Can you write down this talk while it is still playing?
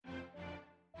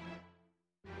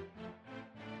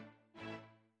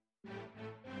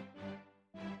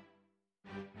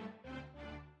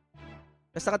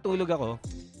Tapos nakatulog ako.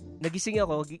 Nagising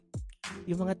ako.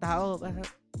 Yung mga tao, parang,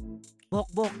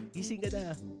 Bok, gising ka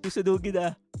na. Susudugin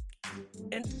na.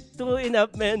 And true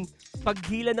enough, man,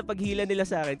 paghila nila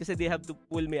sa akin kasi they have to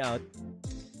pull me out.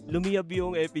 Lumiyab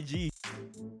yung FPG.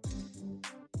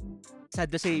 Sad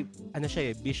to say,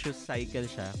 vicious cycle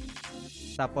siya.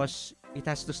 Tapos, it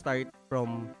has to start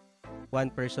from one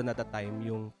person at a time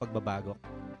yung pagbabago.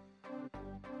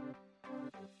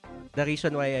 The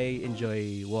reason why I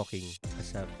enjoy walking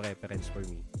as a preference for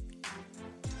me,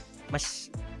 mas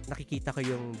nakikita ko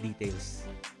yung details.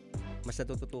 Mas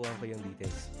natututuan ko yung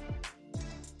details.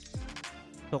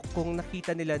 So, kung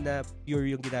nakita nila na pure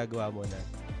yung ginagawa mo na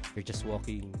you're just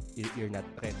walking, you're not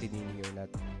threatening, you're not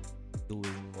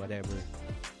doing whatever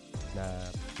na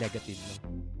negative,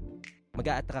 no?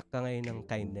 Mag-a-attract ka ngayon ng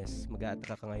kindness,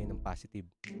 mag-a-attract ka ngayon ng positive.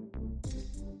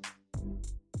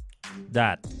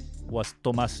 That was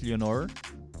Tomas Leonor,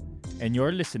 and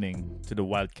you're listening to the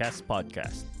Wildcast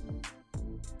podcast.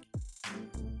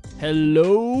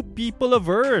 Hello, people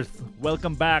of Earth!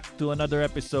 Welcome back to another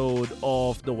episode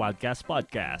of the Wildcast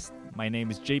podcast. My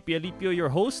name is JP Alipio,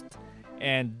 your host,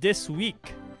 and this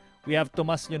week we have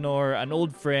Tomas Leonor, an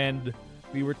old friend.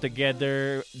 We were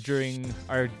together during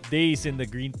our days in the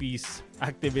Greenpeace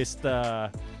activist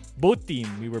boat team.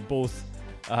 We were both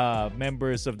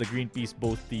members of the Greenpeace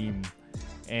boat team,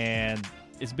 and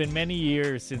it's been many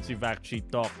years since we've actually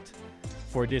talked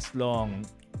for this long.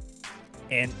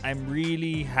 And I'm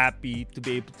really happy to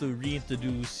be able to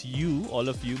reintroduce you,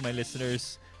 all of you, my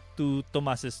listeners, to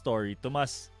Tomas's story.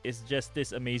 Tomas is just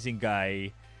this amazing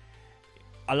guy.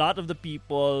 A lot of the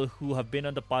people who have been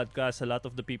on the podcast, a lot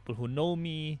of the people who know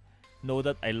me, know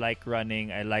that I like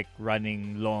running. I like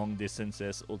running long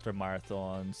distances,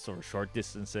 ultramarathons, or short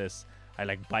distances. I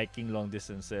like biking long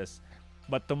distances.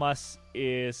 But Tomas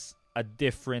is a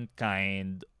different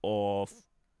kind of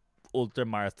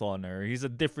ultramarathoner. He's a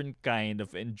different kind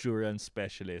of endurance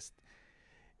specialist.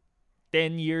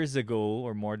 10 years ago,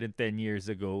 or more than 10 years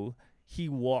ago, he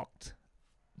walked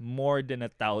more than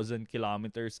 1,000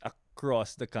 kilometers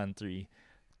across the country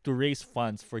to raise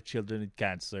funds for children with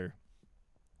cancer.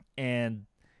 And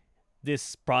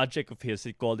this project of his,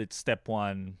 he called it Step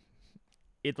 1.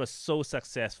 It was so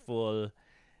successful.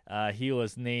 He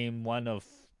was named one of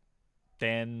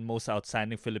 10 most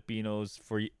outstanding Filipinos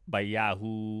by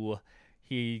Yahoo.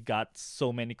 He got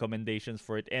so many commendations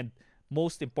for it, and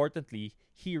most importantly,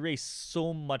 he raised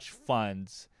so much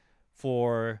funds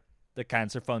for the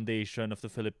Cancer Foundation of the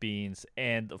Philippines,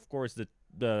 and of course the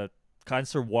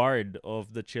cancer ward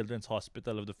of the Children's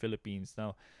Hospital of the Philippines.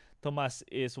 Now, Tomas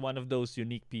is one of those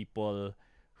unique people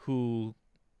who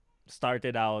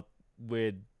started out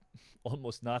with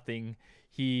almost nothing.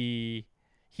 He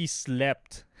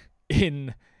slept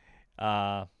in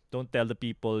don't tell the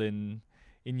people in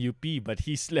UP, but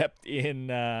he slept in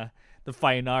the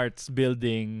Fine Arts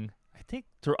building, I think,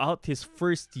 throughout his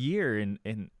first year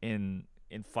in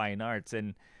Fine Arts,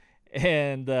 and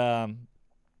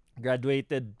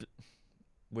graduated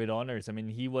with honors. I mean,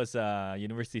 he was a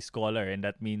university scholar, and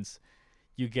that means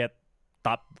you get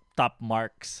top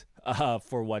marks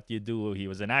for what you do. He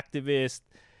was an activist,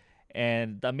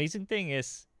 and the amazing thing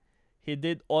is, he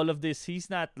did all of this. He's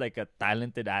not like a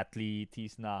talented athlete.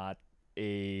 He's not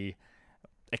a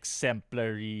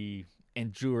exemplary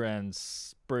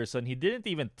endurance person. He didn't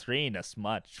even train as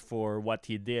much for what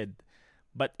he did.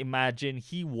 But imagine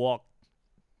he walked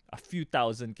a few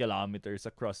thousand kilometers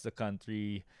across the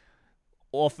country,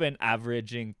 often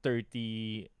averaging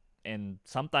 30 and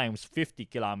sometimes 50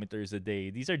 kilometers a day.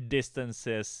 These are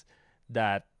distances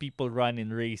that people run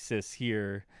in races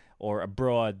here or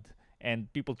abroad,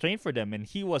 and people train for them, and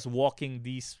he was walking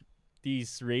these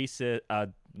races,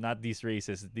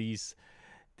 these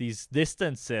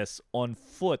distances on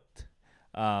foot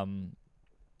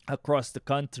across the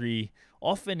country,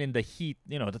 often in the heat,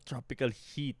 the tropical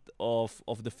heat of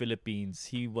the Philippines.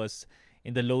 He was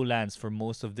in the lowlands for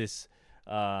most of this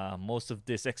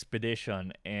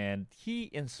expedition, and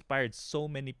he inspired so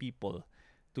many people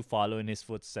to follow in his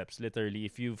footsteps. Literally,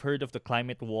 if you've heard of the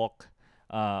climate walk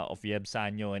of Yeb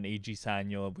Sanyo and AG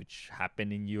Sanyo, which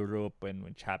happened in Europe and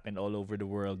which happened all over the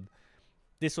world,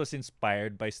 this was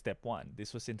inspired by Step 1.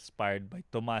 This was inspired by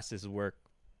Tomas's work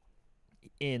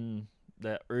in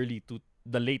the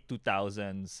late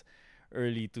 2000s,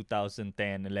 early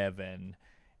 2010, 11,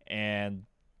 and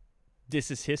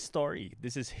this is his story.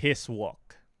 This is his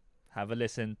walk. Have a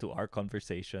listen to our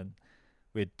conversation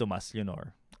with Tomas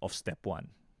Leonor of Step 1.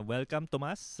 Welcome,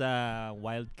 Tomas, sa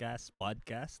Wildcast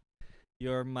podcast.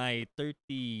 You're my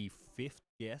 35th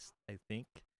guest, I think,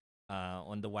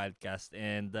 on the Wildcast.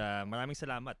 And maraming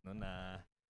salamat no, na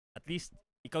at least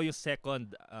ikaw yung second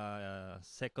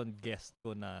guest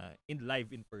ko na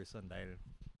live in person dahil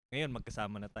ngayon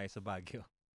magkasama na tayo sa Baguio.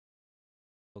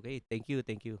 Okay, thank you.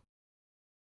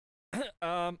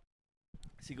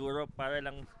 Siguro para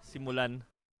lang simulan.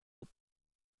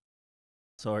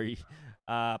 Sorry.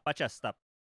 Pacha, stop.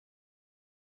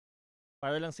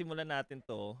 Para lang simulan natin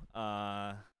to,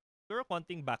 siguro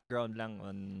konting background lang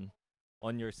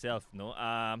on yourself, no?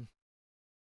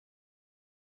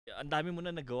 Ang dami mo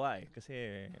na nagawa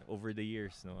kasi over the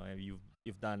years, no,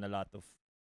 you've done a lot of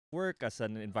work as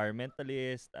an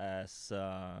environmentalist, as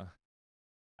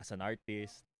an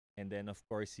artist, and then of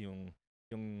course yung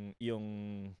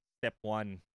step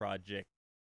 1 project.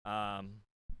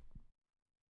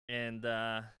 And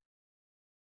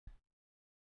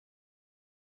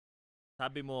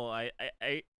sabi mo, I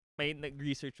may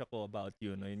nag-research ako about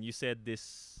you, no, and you said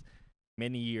this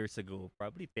many years ago,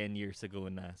 probably 10 years ago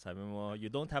na. Sabi mo, you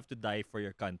don't have to die for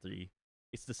your country.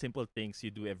 It's the simple things you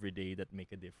do every day that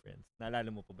make a difference. Naalala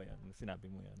mo pa ba yan?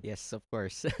 Sinabi mo yan? Yes, of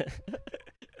course.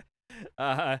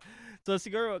 So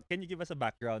siguro, can you give us a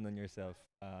background on yourself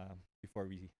before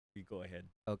we go ahead?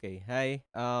 Okay. Hi.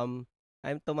 I'm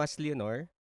Tomas Leonor.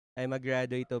 I'm a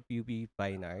graduate of UP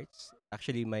Fine Arts.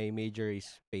 Actually, my major is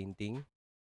painting.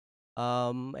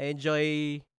 I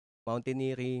enjoy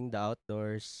mountaineering, the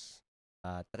outdoors,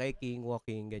 trekking,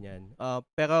 walking, ganyan.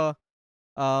 Pero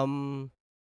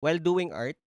while doing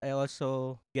art, I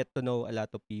also get to know a lot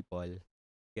of people,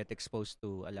 get exposed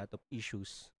to a lot of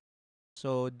issues.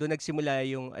 So, doon nagsimula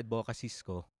yung advocacies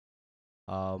ko.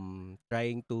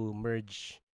 Trying to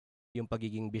merge yung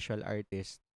pagiging visual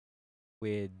artist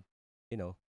with, you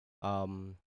know,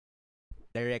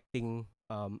 directing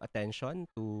attention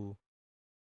to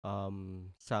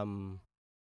some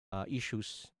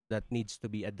issues that needs to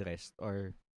be addressed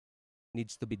or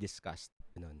needs to be discussed.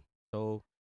 Ganun. So,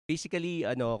 basically,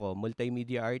 ako,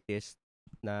 multimedia artist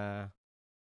na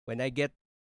when I get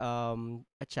a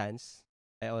chance,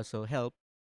 I also help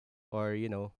or,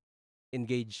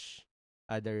 engage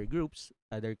other groups,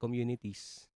 other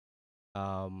communities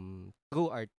through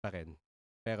art pa rin.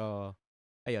 Pero,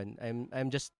 ayun, I'm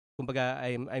just, kumbaga,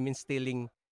 I'm instilling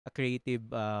a creative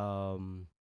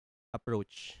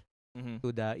approach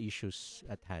to the issues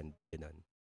at hand. Ganun.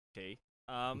 Okay.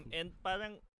 And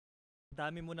parang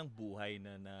dami mo ng buhay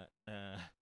na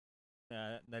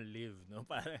live, no?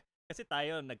 Kasi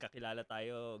tayo, nagkakilala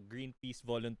tayo, Greenpeace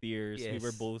volunteers. Yes. We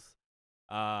were both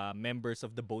members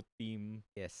of the boat team.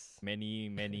 Yes. Many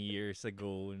years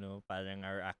ago, no? Parang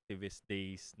our activist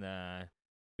days na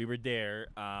we were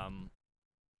there. And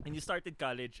you started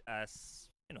college as,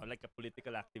 like a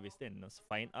political activist din, no? Sa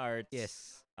fine arts.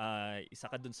 Yes. Isa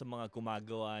ka dun sa mga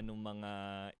gumagawa ng mga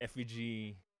FEG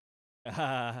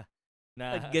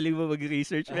na Ang galing mo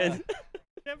mag-research, man.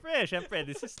 Siyempre,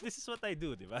 this is what I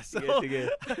do, di ba? So, sige.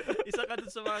 Isa ka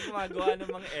dun sa mga gumagawa ng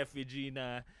mga FEG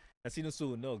na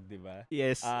sinusunog, di ba?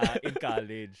 Yes. In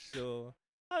college. So,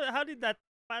 how did that,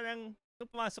 parang,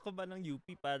 nung pumasok ka ba ng UP,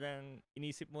 parang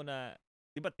inisip mo na,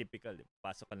 di ba typical, di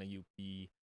ba? Pasok ka ng UP,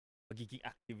 magiging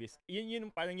activist.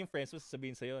 Yun parang yung friends mo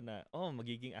sasabihin sa'yo na,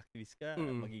 magiging activist ka,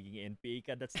 magiging NPA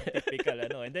ka, that's the typical,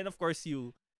 And then, of course,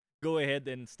 you go ahead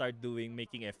and start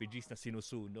making FEGs na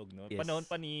sinusunog, no? Yes. Panahon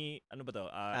pa ni, ano ba to?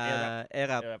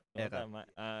 ERAP. No? Tama.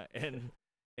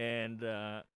 And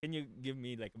can you give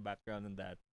me like a background on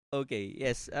that? Okay,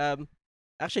 yes.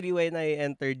 Actually, when I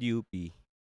entered UP,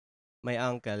 my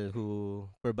uncle who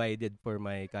provided for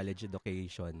my college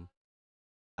education,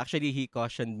 actually, he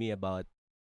cautioned me about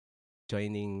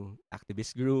joining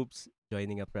activist groups,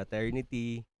 joining a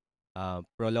fraternity,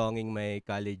 prolonging my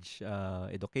college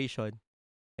education.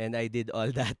 And I did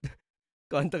all that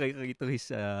contrary to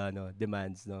his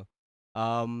demands, no.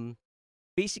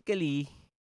 Basically,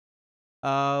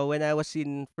 when I was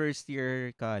in first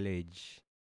year college,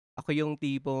 ako yung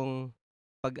tipong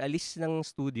pag-alis ng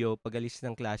studio, pag-alis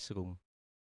ng classroom,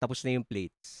 tapos na yung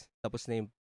plates, tapos na yung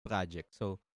project.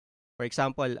 So, for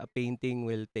example, a painting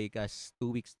will take us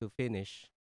 2 weeks to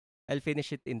finish. I'll finish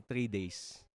it in 3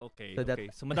 days. Okay,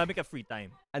 so madami ka free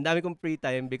time. Ang dami kong free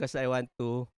time because I want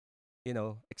to,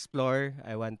 explore.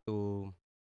 I want to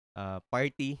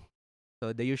party.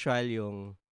 So, the usual yung,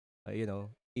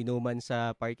 inuman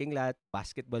sa parking lot,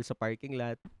 basketball sa parking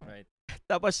lot. Right.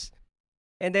 Tapos,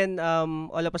 and then,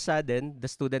 all of a sudden, the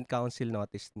student council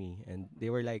noticed me. And they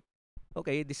were like,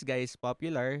 okay, this guy is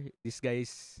popular. This guy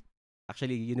is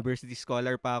actually university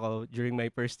scholar pa ako during my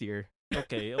first year.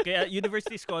 Okay.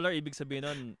 University scholar, ibig sabihin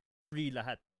nun, free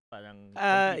lahat. Parang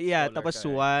yeah, tapos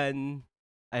one,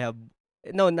 I have,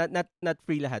 no, not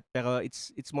free lahat, pero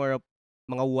it's more of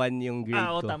mga 1 yung grade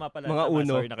Oo, ko. tama pala. Mga Tama.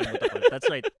 uno. Sorry, nakalimutan ko. That's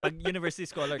right. Pag university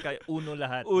scholar ka, uno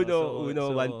lahat. No?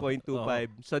 Uno,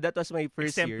 1.25. So that was my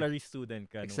first exemplary year. student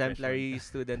ka. Exemplary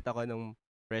student ako nung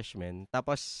freshman.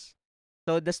 Tapos,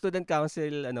 so the student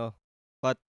council,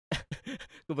 caught,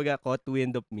 kumbaga, caught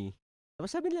wind of me.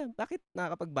 Tapos sabi nila, bakit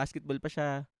nakakapag-basketball pa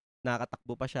siya,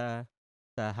 nakakatakbo pa siya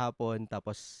sa hapon,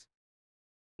 tapos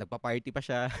nagpa-party pa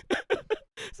siya.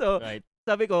 So, right.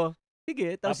 sabi ko,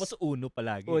 sige. Tapos uno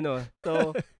palagi. Uno.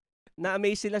 So,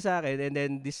 na-amaze sila sa akin, and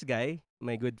then this guy,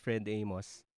 my good friend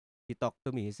Amos, he talked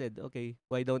to me, he said, okay,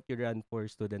 why don't you run for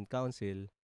student council?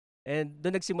 And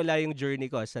doon nagsimula yung journey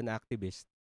ko as an activist.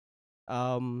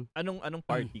 Anong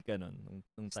party ka nun?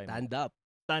 Nung time? Stand up.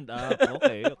 Stand up.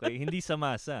 Okay. Hindi sa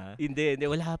masa. Hindi,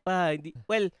 wala pa.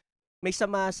 Well, may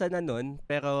samasa na nun,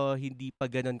 pero hindi pa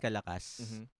ganun kalakas.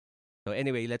 Mm-hmm. So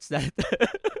anyway, let's not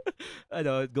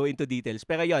go into details.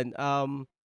 Pero yun,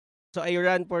 so I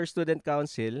ran for student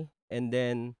council, and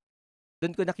then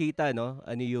doon ko nakita ano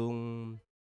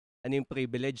yung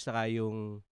privilege saka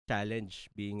yung challenge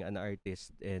being an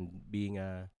artist and being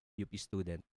a UP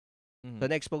student. Mm-hmm. So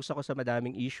na-expose ako sa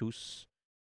madaming issues,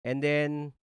 and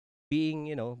then being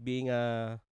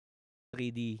a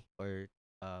 3D or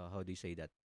how do you say that?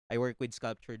 I work with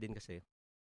sculpture din kasi.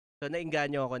 So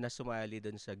nainganyo ako na sumali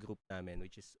doon sa group namin,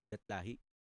 which is Gatlahi.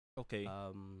 Okay.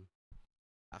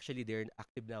 Actually they're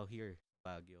active now here,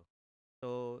 Baguio.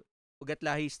 So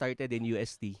Ugatlahi started in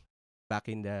UST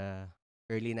back in the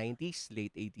early 90s,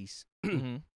 late 80s.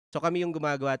 Mm-hmm. So kami yung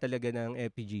gumagawa talaga ng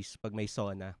FPGs pag may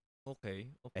sauna. Okay.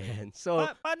 And so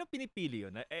paano pinipili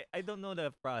yun? I don't know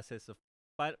the process of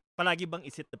palagi bang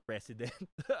is it the president?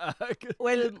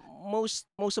 Well,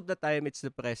 most of the time it's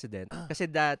the president. Kasi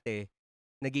dati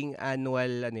naging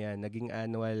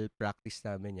annual practice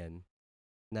namin yan.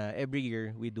 Na every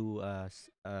year we do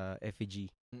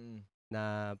FEG. Mm-hmm.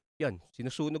 Na yun,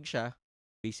 sinusunog siya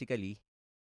basically.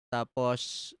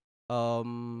 Tapos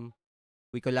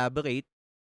we collaborate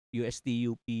UST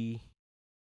UP,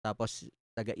 tapos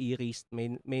taga Iris,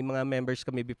 may mga members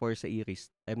kami before sa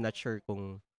Iris. I'm not sure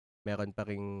kung meron pa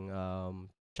ring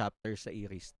chapter sa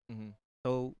Iris. Mm-hmm.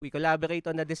 So we collaborate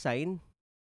on the design,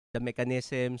 the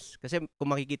mechanisms, kasi kung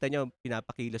makikita nyo,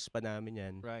 pinapakilos pa namin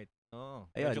yan. Right. Oh,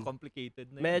 ayun. Medyo complicated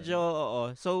na yun. Medyo, oo.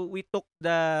 So we took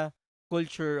the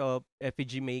culture of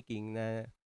FEG making na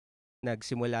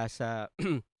nagsimula sa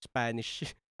Spanish,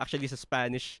 actually sa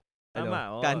Spanish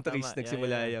countries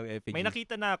nagsimula yung FEG. May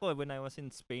nakita na ako when I was in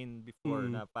Spain before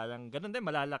na parang ganun din,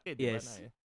 malalaki, di ba? Yes.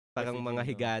 Parang FEG, mga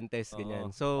higantes,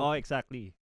 ganyan. So,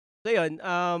 exactly. So yun,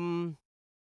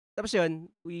 tapos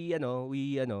yun, we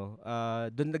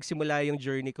doon nagsimula yung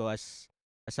journey ko as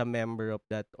a member of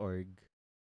that org.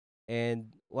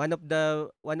 And one of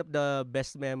the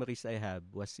best memories I have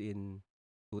was in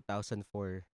 2004,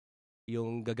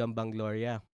 yung Gagambang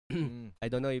Gloria. I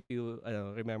don't know if you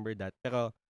remember that,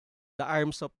 pero the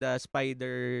arms of the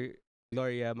spider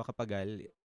Gloria Macapagal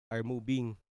are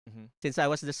moving. Mm-hmm. Since I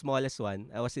was the smallest one,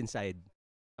 I was inside.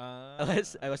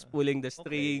 I was pulling the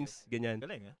strings, ganyan.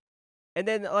 Galing, And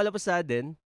then all of a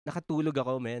sudden, nakatulog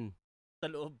ako, men. Sa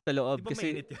loob. Di ba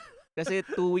mainit yun? Kasi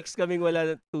 2 weeks kaming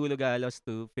wala tulog halos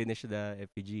to finish the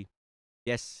FPG.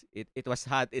 Yes, it was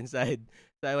hot inside.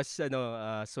 So I was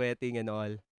sweating and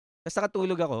all. Tapos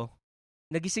nakatulog ako.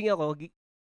 Nagising ako.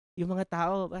 Yung mga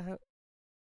tao,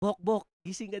 bok,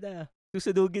 gising ka na.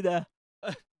 Susudugin na.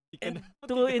 And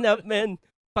true enough, man.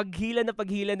 Paghila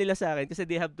nila sa akin kasi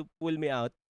they have to pull me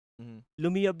out. Mm-hmm.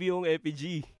 Lumiyab yung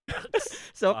FPG.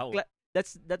 So wow.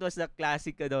 That was the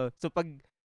classic So pag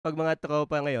mga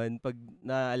tropa ngayon, pag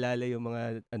naaalala yung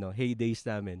mga heydays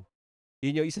namin,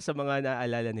 yun yung isa sa mga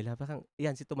naaalala nila. Parang,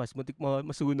 yan si Tomas, muntik mo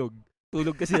masunog.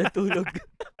 Tulog kasi na tulog.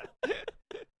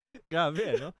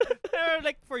 Grabe, Pero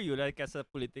like for you, like as a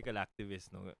political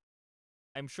activist,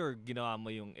 I'm sure ginawa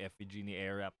mo yung FEG ni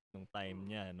Erap nung time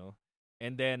niya,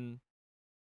 And then,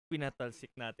 pinatalsik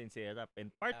natin si Erap.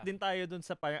 And part din tayo dun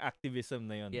sa parang activism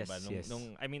na yun, yes, diba? Yes.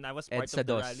 I mean, I was part of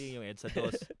the rally, yung EDSA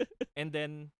DOS. And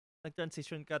then,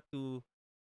 nag-transition ka to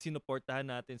sinuportahan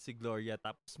natin si Gloria,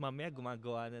 tapos mamaya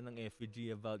gumagawa na ng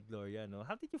FEG about Gloria,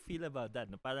 How did you feel about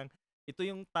that? Parang, ito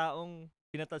yung taong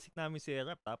pinatalsik namin si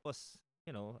Erap, tapos,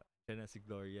 siya na si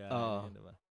Gloria.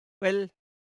 Diba? Well,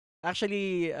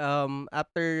 actually,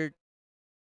 after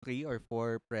 3 or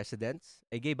 4 presidents,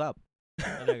 I gave up.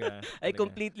 Talaga. I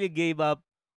completely gave up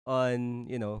on,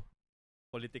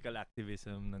 political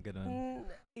activism na gano'n.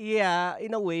 Yeah,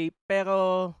 in a way,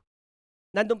 pero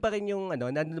nandun pa rin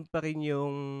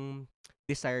yung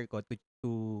desire ko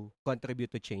to contribute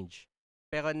to change.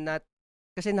 Pero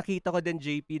kasi nakita ko din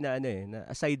JP na na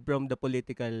aside from the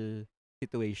political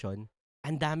situation,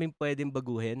 ang daming pwedeng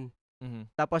baguhin. Mhm.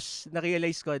 Tapos,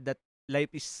 na-realize ko that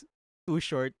life is too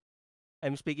short.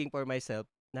 I'm speaking for myself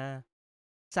na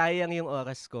sayang yung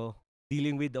oras ko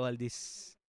dealing with all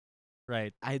this.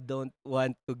 Right. I don't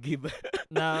want to give.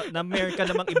 Na meron ka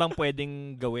namang ibang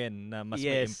pwedeng gawin na mas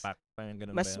may Yes. impact. Parang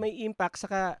ganun Mas ba yun? may impact,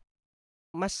 saka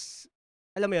mas,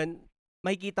 alam mo yun,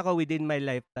 makikita ko within my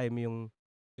lifetime yung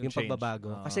Yung change.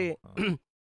 pagbabago. Oo, Kasi, oo.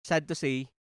 sad to say,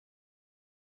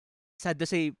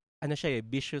 ano siya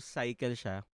vicious cycle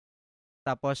siya.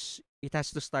 Tapos, it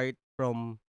has to start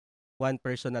from one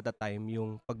person at a time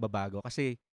yung pagbabago.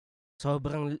 Kasi,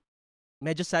 sobrang,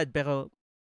 medyo sad, pero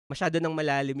masyado nang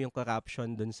malalim yung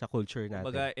corruption dun sa culture natin.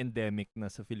 Kumbaga endemic na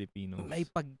sa Filipinos. May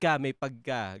pagka,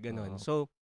 ganun. Oo. So,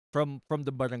 from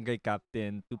the barangay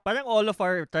captain to parang all of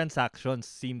our transactions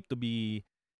seem to be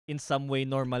in some way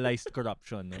normalized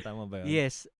corruption. No? Tama ba yun?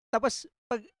 yes. Tapos,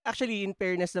 actually, in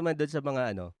fairness naman dun sa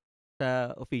mga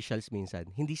sa officials minsan,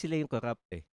 hindi sila yung corrupt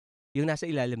eh. Yung nasa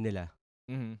ilalim nila.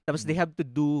 Mhm. Tapos they have to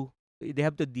deal, they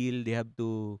have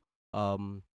to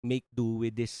make do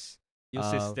with this Yung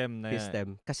system na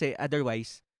system. Kasi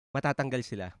otherwise, matatanggal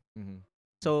sila. Mhm.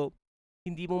 So,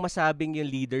 hindi mo masabing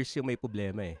yung leaders yung may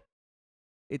problema eh.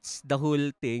 It's the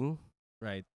whole thing.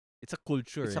 Right. It's a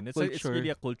culture. It's a and it's culture.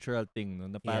 really a cultural thing.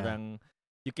 No? Na parang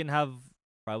you can have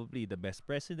probably the best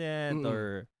president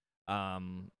or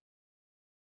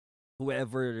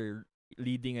whoever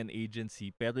leading an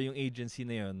agency. Pero yung agency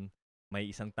na yun, may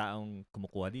isang taong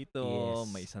kumukuha dito,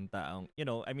 may isang taong,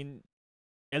 I mean,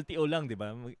 LTO lang, di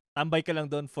ba? Tambay ka lang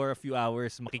doon for a few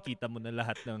hours, makikita mo na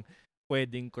lahat ng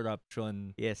pwedeng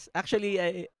corruption. Yes.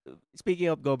 Actually, speaking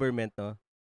of government,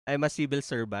 I'm a civil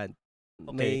servant.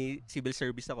 Okay. May civil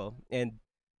service ako. And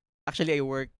actually, I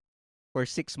worked for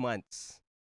 6 months.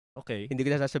 Okay. Hindi ko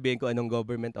na sasabihin ko anong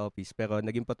government office, pero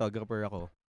naging photographer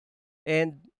ako.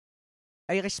 And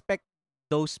I respect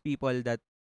those people that,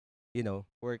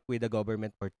 work with the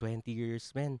government for 20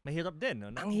 years, man. Mahirap din,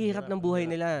 no? Ang hirap ng buhay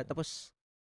nila. Tapos,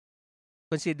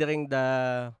 considering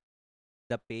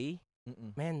the pay,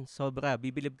 man, sobra.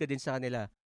 Bibilib ka din sa kanila.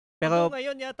 Pero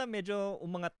ngayon yata medyo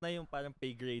umangat na yung parang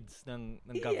pay grades ng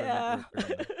government worker.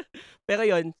 No? Pero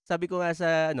yon, sabi ko nga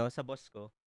sa boss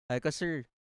ko, sir,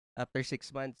 after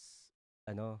 6 months,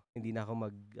 hindi na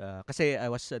ako kasi I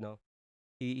was,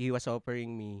 he was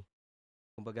offering me,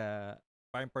 kumbaga,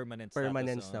 parang permanent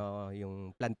status, na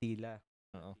yung plantilla.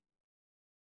 Oo.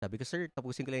 Sabi ko, sir,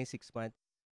 tapusin ko lang yung 6 months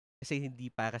kasi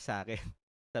hindi para sa akin.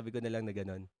 Sabi ko na lang na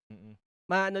ganun.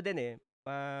 Din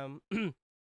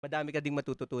madami ka ding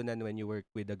matututunan when you work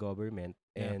with the government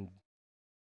and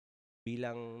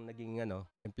bilang naging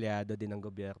empleyado din ng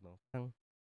gobyerno.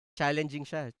 Challenging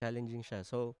siya.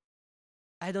 So,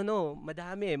 I don't know,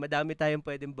 madami tayong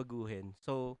pwedeng baguhin.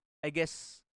 So, I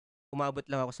guess umabot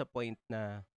lang ako sa point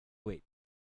na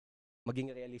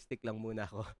maging realistic lang muna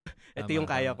ako. Ito yung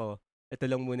kaya ko. Ito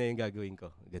lang muna yung gagawin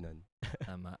ko. Ganon.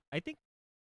 Tama. I think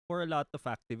for a lot of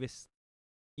activists,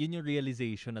 yun yung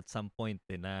realization at some point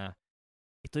na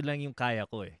ito lang yung kaya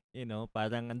ko eh.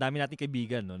 Parang ang dami nating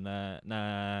kaibigan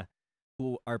na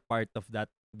who are part of that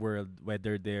world,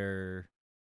 whether they're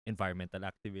environmental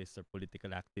activists or political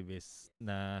activists,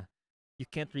 na you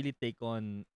can't really take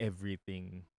on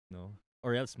everything, no?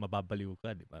 Or else mababaliw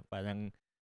ka, di ba? Parang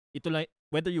ito lang,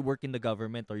 whether you work in the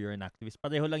government or you're an activist,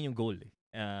 pareho lang yung goal eh.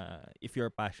 If you're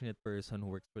a passionate person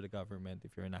who works for the government,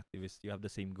 if you're an activist, you have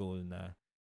the same goal na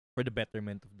for the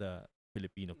betterment of the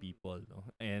Filipino people, no?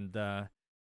 And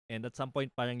at some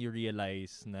point parang you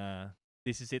realize na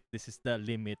this is it, this is the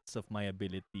limits of my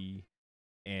ability,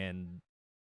 and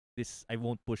this, I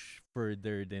won't push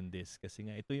further than this kasi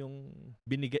nga ito yung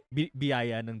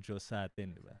biyaya ng Diyos sa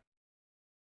atin, di ba?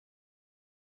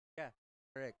 Yeah,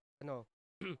 correct.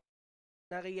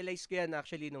 Na-realize ko yan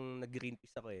actually nung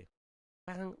nag-Greenpeace ako eh.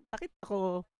 Parang, bakit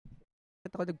ako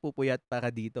nagpupuyat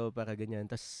para dito, para ganyan.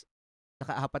 Tapos,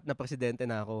 naka-4 na presidente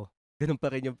na ako. Ganun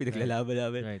pa rin yung pinaglalaban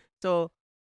namin. Right. So,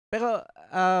 pero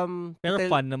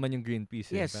fun naman yung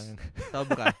Greenpeace. Yes,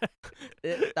 sobra.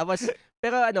 Tapos,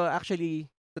 pero actually,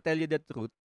 to tell you the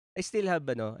truth, I still have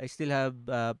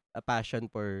a passion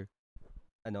for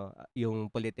yung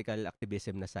political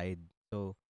activism na side.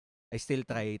 So, I still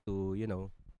try to,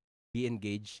 be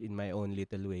engaged in my own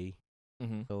little way.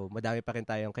 Mm-hmm. So, madami pa rin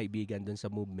tayong kaibigan dun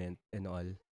sa movement and all.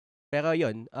 Pero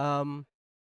yun,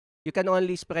 you can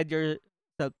only spread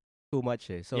yourself too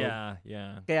much eh. So, yeah.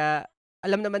 Kaya,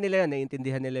 alam naman nila yun,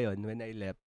 naiintindihan nila yun when I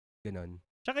left. Ganon.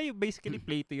 Tsaka you basically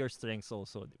play to your strengths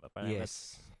also, di ba? Parang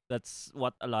yes. That's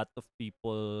what a lot of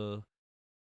people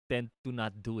tend to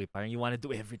not do eh. Parang you wanna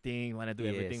do everything,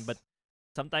 But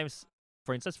sometimes,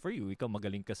 for instance, for you, ikaw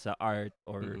magaling ka sa art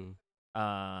or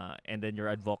and then your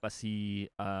advocacy,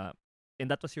 and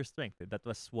that was your strength. That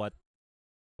was what,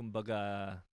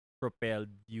 kumbaga, propelled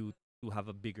you to have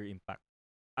a bigger impact.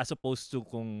 As opposed to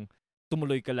kung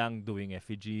tumuloy ka lang doing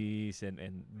effigies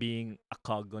and being a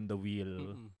cog on the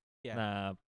wheel, Yeah. na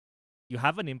you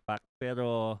have an impact,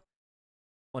 pero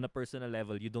on a personal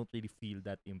level, you don't really feel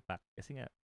that impact. Kasi nga,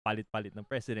 palit-palit ng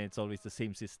president, it's always the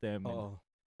same system. Oo.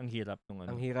 Ang hirap nung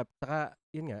ano. Ang hirap. Saka,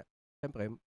 yun nga, syempre,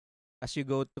 as you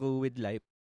go through with life,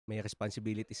 may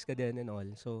responsibilities ka din and all.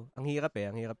 So, ang hirap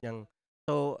Ang hirap niyang...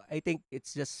 So, I think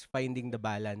it's just finding the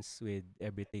balance with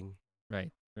everything.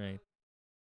 Right.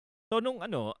 So, nung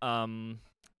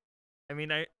I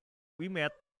mean, we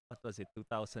met, what was it,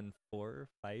 2004,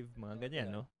 5, mga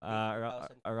ganyan, no?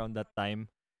 Around that time.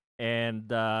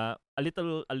 And a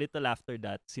little after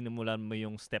that, sinimulan mo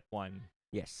yung step 1.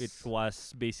 Yes. Which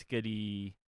was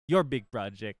basically your big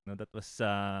project, no? That was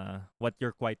what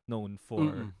you're quite known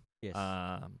for. Yes.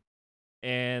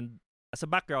 And as a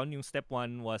background, yung step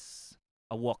 1 was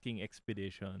a walking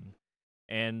expedition.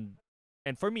 And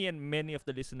for me and many of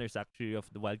the listeners actually of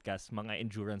the Wildcast, mga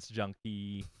endurance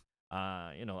junkie,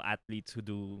 athletes who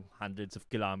do hundreds of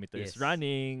kilometers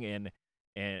running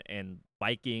and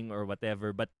biking or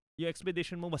whatever. But yung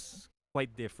expedition mo was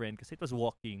quite different kasi it was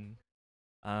walking.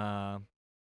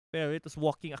 Pero it was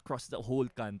walking across the whole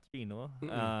country, no?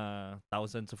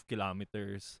 Thousands of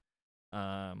kilometers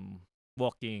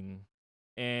walking.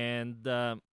 And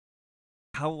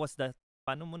how was that?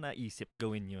 Paano mo naisip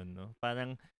gawin yun, no?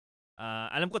 Parang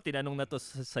alam ko tinanong na to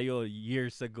sa'yo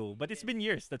years ago, but it's been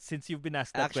years that since you've been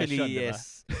asked that actually, question,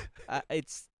 yes.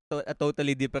 It's a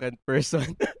totally different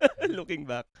person looking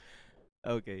back.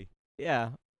 Okay.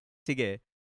 Yeah. Sige.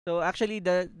 So actually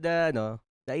the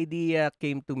idea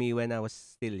came to me when I was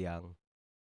still young.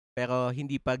 Pero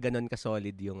hindi pa ganoon ka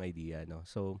solid yung idea, no.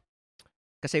 So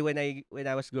kasi when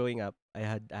I was growing up, I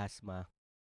had asthma.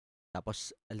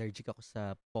 Tapos allergic ako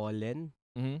sa pollen.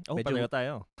 Oh, pareho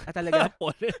tayo. Talaga?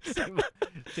 Pollen.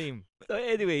 Same. So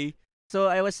anyway, so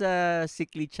I was a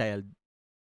sickly child.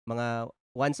 Mga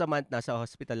once a month nasa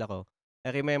hospital ako.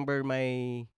 I remember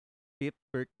my 5th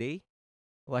birthday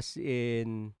was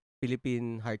in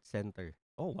Philippine Heart Center.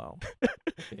 Oh, wow.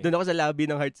 Okay. Doon ako sa lobby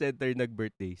ng Heart Center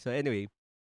nag-birthday. So anyway,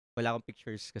 wala akong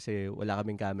pictures kasi wala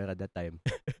kaming camera that time.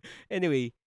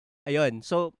 Anyway, ayun.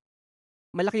 So,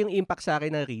 malaki yung impact sa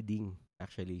akin ng reading,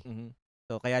 actually.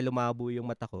 So, kaya lumabo yung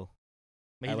mata ko.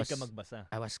 Mahilig ka magbasa.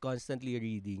 I was constantly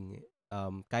reading.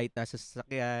 Kahit nasa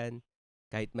sasakyan,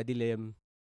 kahit madilim,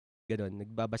 gano'n.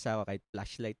 Nagbabasa ako kahit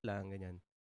flashlight lang, ganyan.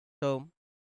 So,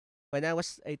 when I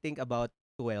was, I think, about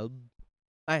 12,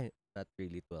 not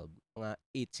really 12, mga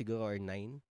 8 siguro or 9,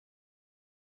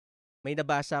 may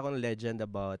nabasa akong legend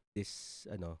about this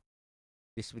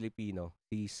Filipino,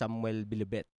 si Samuel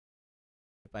Bilibet.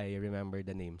 If I remember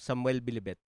the name. Samuel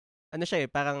Bilibet. Ano siya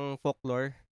parang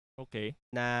folklore. Okay.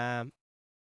 Na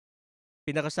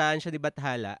pinarusahan siya ni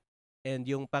Bathala and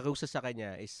yung parusa sa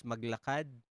kanya is maglakad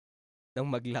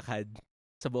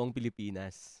sa buong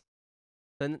Pilipinas.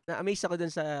 So, na-amaze ako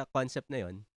dun sa concept na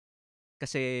yon.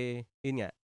 Kasi, yun nga,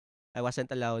 I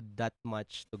wasn't allowed that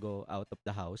much to go out of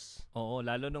the house. Oo,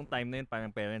 lalo nung time na yun,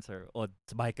 parang parents are,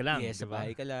 sa bahay ka lang. Yes, sa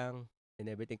bahay ka lang. And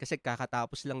everything. Kasi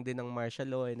kakatapos lang din ng martial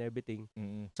law and everything.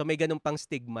 So, may ganun pang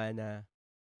stigma na,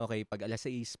 okay, pag alas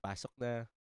 6, pasok na.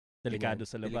 Delikado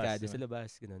sa labas. Delikado sa labas.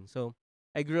 Ganun. So,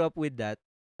 I grew up with that.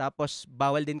 Tapos,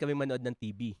 bawal din kami manood ng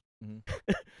TV.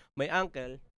 My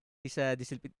uncle, is a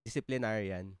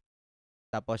disciplinarian.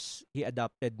 Tapos, he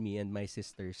adopted me and my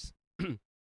sisters.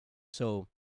 So,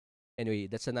 anyway,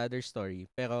 that's another story.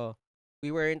 Pero,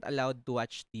 we weren't allowed to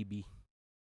watch TV.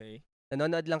 Okay.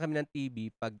 Nanonood lang kami ng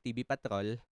TV pag TV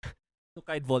Patrol. So,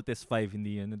 kahit Voltes 5,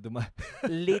 hindi yan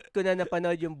Late ko na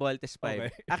napanood yung Voltes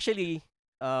 5. Okay. Actually,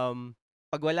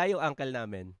 pag wala yung uncle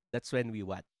namin, that's when we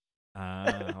watch.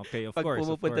 Okay, of pag course. Pag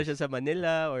pumupunta siya sa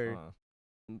Manila or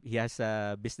he has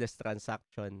a business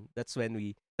transaction, that's when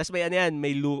we... Tapos may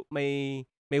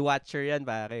may watcher yan,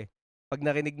 pare. Pag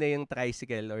narinig na yung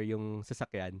tricycle or yung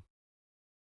sasakyan,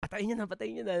 patayin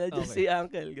niyo na. Just si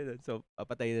uncle. Ganun. So,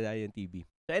 patayin na yung TV.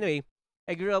 So anyway,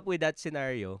 I grew up with that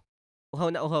scenario.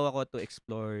 Uhaw na uhaw ako to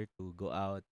explore, to go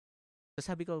out. So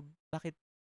sabi ko, bakit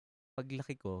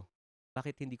paglaki ko,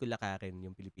 bakit hindi ko lakarin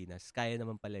yung Pilipinas? Kaya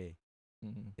naman pala eh.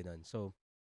 Ganun. So,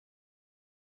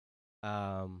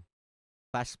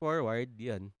 fast forward,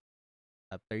 yun.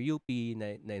 After UP,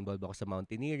 na-involve ako sa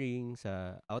mountaineering,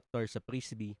 sa outdoor, sa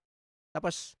frisbee.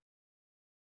 Tapos,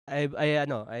 I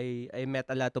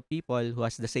met a lot of people who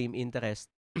has the same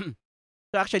interest.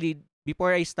 So actually,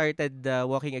 before I started the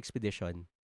walking expedition,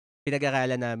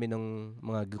 pinag-aralan namin ng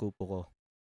mga grupo ko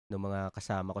ng mga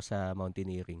kasama ko sa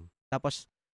mountaineering. Tapos,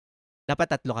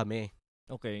 dapat 3 kami.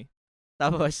 Okay.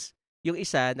 Tapos, yung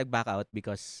isa nag-back out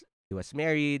because he was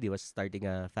married, he was starting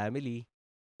a family.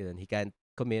 Yun, he can't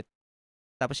commit.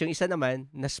 Tapos yung isa naman,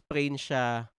 na-sprain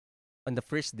siya on the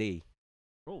first day.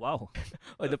 Oh, wow.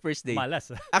 On the first day.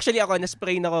 Malas. Actually, ako,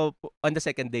 na-sprain ako on the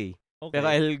second day. Okay. Pero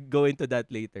I'll go into that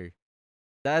later.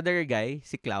 The other guy,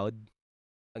 si Cloud,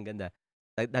 ang ganda.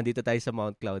 Nandito tayo sa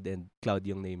Mount Cloud and Cloud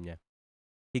yung name niya.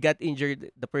 He got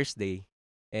injured the first day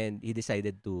and he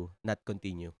decided to not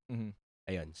continue. Mhm.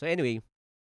 Ayun. So anyway,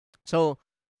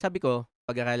 sabi ko,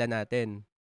 pag-aralan natin,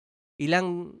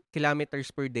 ilang kilometers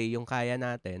per day yung kaya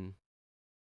natin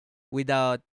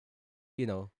without,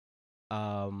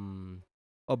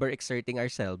 overexerting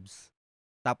ourselves.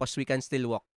 Tapos we can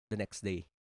still walk the next day.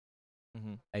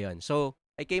 Mhm. Ayun. So,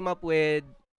 I came up with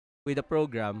a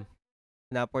program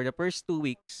na for the first 2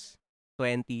 weeks,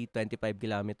 20-25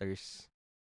 kilometers.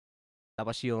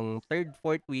 Tapos yung third,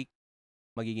 fourth week,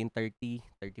 magiging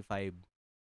 30-35.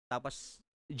 Tapos,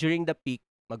 during the peak,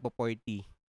 magpo-40.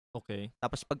 Okay.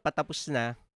 Tapos, pagpatapos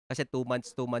na, kasi 2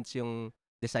 months yung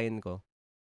design ko,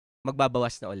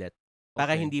 magbabawas na ulit.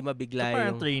 Para Okay. hindi So, mabigla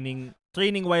parang yung...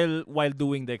 training while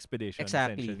doing the expedition,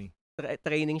 Exactly. essentially.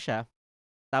 Training siya.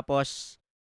 Tapos,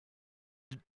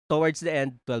 towards the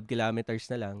end, 12 kilometers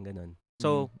na lang, ganun.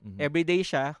 So, everyday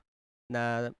siya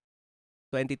na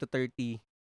 20-30.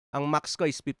 Ang max ko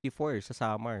is 54 sa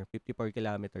summer. 54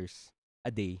 kilometers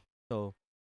a day. So,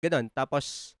 ganun.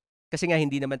 Tapos, kasi nga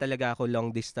hindi naman talaga ako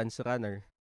long distance runner.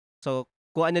 So,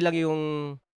 kung ano lang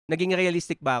yung... Naging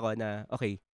realistic ba ako na,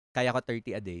 okay, kaya ko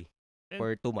 30 a day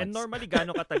for 2 months. And normally,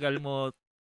 gaano katagal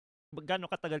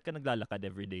ka naglalakad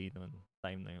everyday noon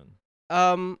time na yun?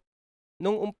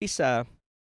 Nung umpisa,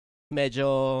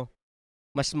 medyo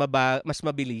mas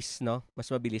mabilis, no?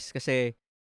 Mas mabilis kasi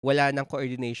wala nang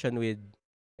coordination with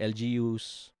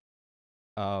LGUs,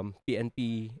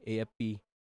 PNP, AFP.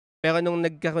 Pero nung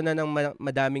nagkaroon na ng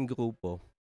madaming grupo,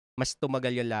 mas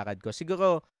tumagal yung lakad ko.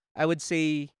 Siguro, I would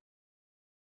say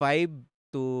 5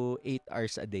 to 8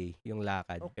 hours a day yung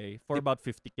lakad. Okay, for about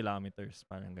 50 kilometers,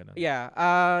 parang ganun. Yeah,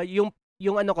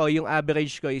 yung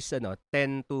average ko is 10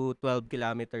 to 12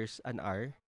 kilometers an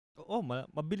hour. Oo,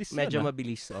 mabilis yun. Medyo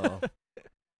mabilis, oo.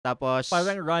 Tapos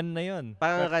parang run na yun.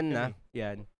 Parang run na,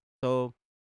 yan. So,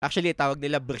 actually, tawag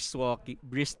nila brisk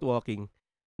walking.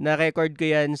 Na-record ko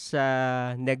yan sa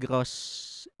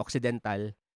Negros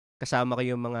Occidental. Kasama ko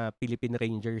yung mga Philippine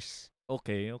Rangers.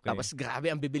 Okay. Tapos,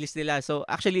 grabe, ang bibilis nila. So,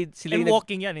 actually, sila and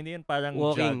walking yan, hindi yan parang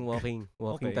walking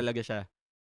Okay. talaga siya.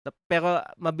 Pero,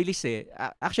 mabilis eh.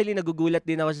 Actually, nagugulat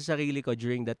din ako sa sarili ko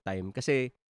during that time.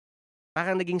 Kasi,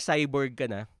 parang naging cyborg ka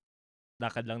na.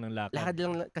 Lakad lang ng lakad. Lakad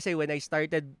lang. Kasi when I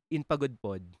started in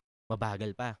Pagod-Pod,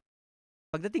 mabagal pa.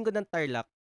 Pagdating ko ng Tarlac,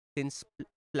 since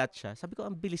flat siya, sabi ko,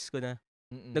 ang bilis ko na.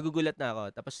 Nagugulat na ako.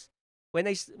 Tapos, when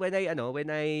I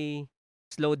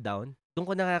slowed down, doon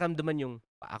ko nakaramdaman yung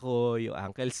paa ko, yung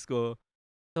ankles ko.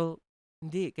 So,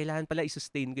 hindi. Kailangan pala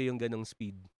i-sustain ko yung ganong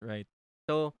speed. Right.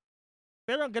 So,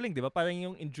 pero ang galing, di ba? Parang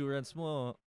yung endurance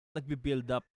mo,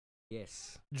 nagbi-build up.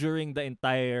 Yes. During the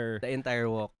entire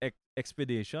walk.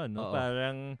 Expedition. No? Oo.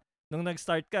 Parang, nung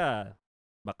nag-start ka,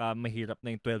 baka mahirap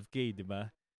na yung 12K, di ba?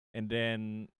 And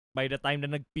then, by the time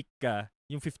na nag-peak ka,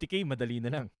 yung 50K, madali na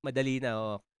lang. Madali na,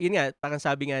 oo. Yun nga, parang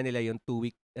sabi nga nila yung 2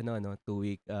 week,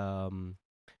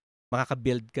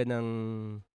 makaka-build ka ng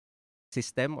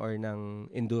system or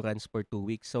ng endurance for 2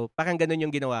 weeks. So, parang ganun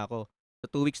yung ginawa ko.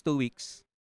 So, 2 weeks,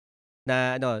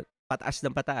 na, pataas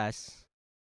ng pataas.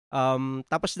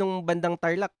 Tapos nung bandang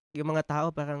Tarlac, yung mga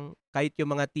tao, parang, kahit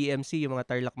yung mga TMC, yung mga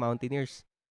Tarlac Mountaineers,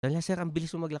 dahil sir, ang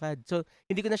bilis mo maglakad. So,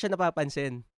 hindi ko na siya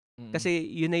napapansin. Kasi,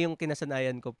 yun na yung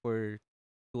kinasanayan ko for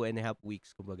 2.5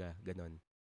 weeks, kumbaga, ganun.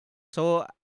 So,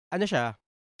 siya,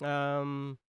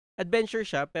 adventure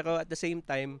siya, pero at the same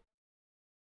time,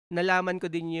 nalaman ko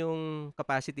din yung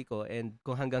capacity ko and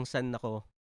kung hanggang saan ako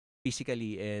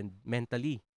physically and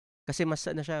mentally. Kasi mas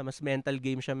mental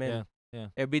game siya, man. Yeah.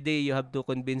 Every day, you have to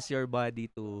convince your body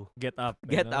to get up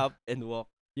and walk.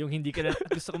 Yung hindi ka na,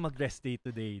 gusto ko mag-rest day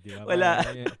today, di ba? Wala.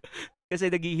 Kasi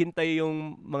naghihintay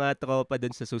yung mga tropa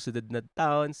dun sa susunod na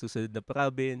town, susunod na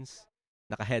province.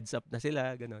 Naka-heads up na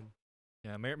sila, ganun.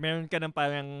 Yeah, meron ka ng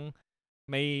parang,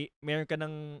 meron ka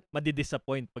ng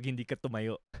madi-disappoint pag hindi ka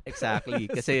tumayo.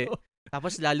 Exactly. Kasi,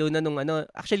 tapos lalo na nung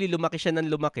actually lumaki siya ng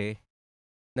lumaki.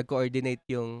 Nag-coordinate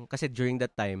kasi during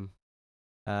that time,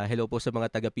 hello po sa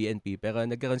mga taga-PNP, pero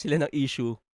nagkaroon sila ng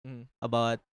issue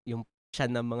about yung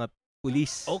siya ng mga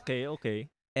police.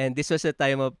 Okay. And this was the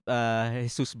time of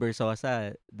Jesus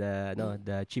Bersosa,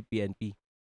 the chief PNP.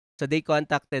 So they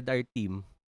contacted our team,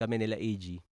 kami nila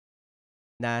AG,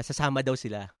 na sasama daw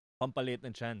sila. Pampalit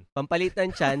ng tiyan. Pampalit ng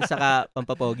tiyan, saka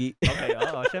pampapogi. Okay,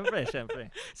 oo, syempre.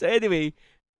 So anyway,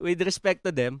 with respect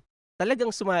to them, talagang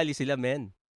sumali sila,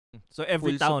 men. So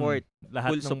every Full town, support. lahat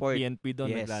Full ng support. PNP doon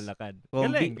Yes. naglalakad.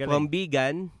 From Galing.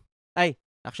 Bigan,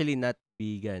 actually not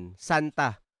Bigan,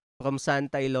 from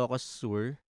Santa Ilocos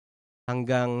Sur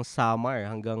hanggang Samar,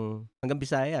 hanggang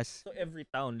Visayas. So every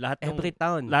town, Every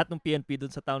town. lahat ng PNP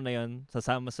doon sa town na yon,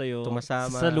 sasama sa iyo.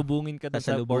 Tumasama. Salubungin ka doon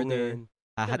sa border.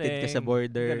 Hahatid ka sa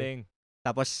border. Galing.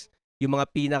 Tapos yung mga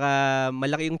pinaka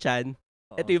malaki yung tiyan,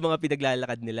 ito yung mga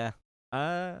pinaglalakad nila.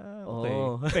 Okay.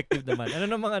 Effective naman. Ano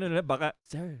namang baka,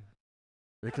 sir,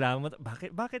 reklamo,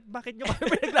 bakit nyo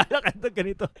kami naglalakad ng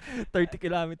ganito 30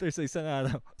 kilometers sa isang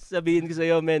araw? Sabihin ko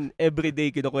sa'yo, men,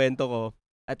 everyday kinukwento ko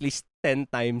at least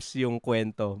 10 times yung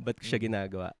kwento. Ba't ko siya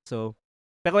ginagawa? So,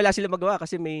 pero wala sila magawa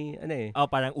kasi may,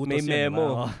 parang utos may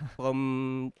memo yun, from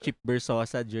Chief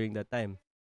Bersosa during that time.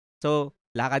 So,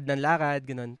 lakad ng lakad,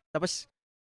 ganun. Tapos,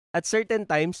 at certain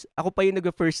times, ako pa yung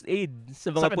nag-first aid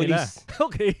sa mga police.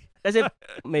 Okay. Kasi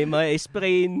may mga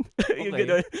sprain, yung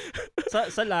gano'n.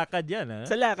 Sa lakad yan, ha?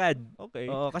 Sa lakad.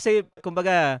 Okay. Oo, kasi,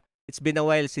 kumbaga, it's been a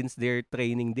while since their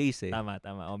training days, eh. Tama.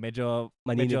 Medyo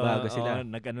maninibago sila.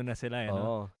 Nag-ano na sila, eh, no?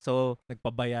 Oo. So,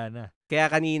 nagpabaya na. Kaya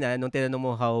kanina, nung tinanong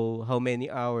mo how many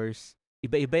hours,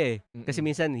 iba-iba, eh. Kasi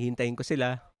minsan, hintayin ko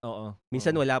sila. Oo.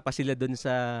 Minsan, wala pa sila dun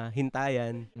sa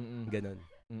hintayan. Ganon.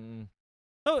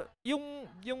 So, yung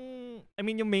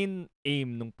main aim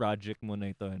ng project mo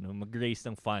na ito, mag-raise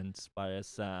ng funds para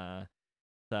sa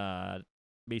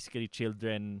basically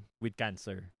children with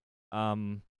cancer.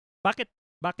 Bakit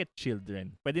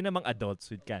children? Pwede namang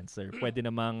adults with cancer. Pwede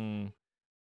namang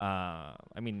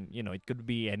it could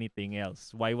be anything else.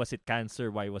 Why was it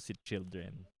cancer? Why was it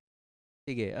children?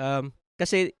 Sige,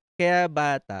 kasi kaya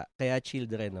bata, kaya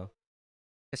children, no?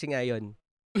 Kasi nga yun,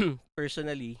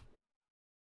 personally,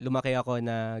 lumaki ako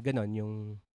na ganon, yung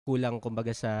kulang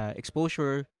kumbaga sa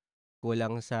exposure,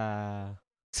 kulang sa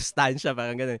sustansya,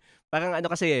 parang ganon. Parang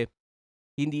kasi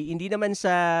hindi naman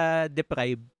sa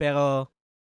deprive, pero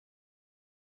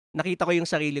nakita ko yung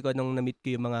sarili ko nung na-meet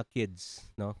ko yung mga kids,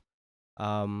 no?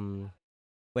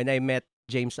 When I met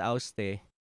James Auste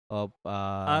of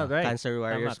right. Cancer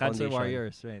Warriors Cancer Foundation,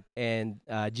 Warriors, right. and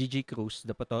Gigi Cruz,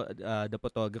 the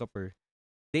photographer,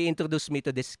 they introduced me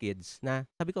to these kids na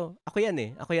sabi ko, ako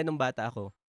yan nung bata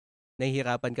ako.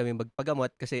 Nahihirapan kami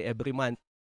magpagamot kasi every month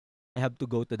I have to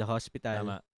go to the hospital.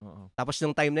 Tama. Oo. Tapos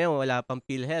nung time na yun, wala pang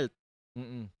PhilHealth.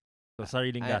 So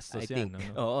sariling gastos I yan. think.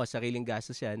 Oo, sariling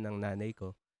gastos yan ng nanay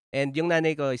ko. And yung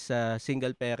nanay ko is a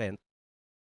single parent.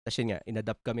 Tapos yun nga,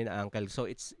 inadopt kami na uncle.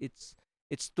 So it's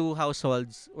two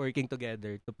households working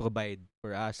together to provide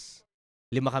for us.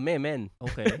 5 kami, men.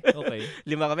 Okay. 5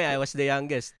 kami. I was the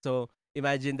youngest. So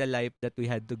imagine the life that we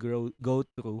had to go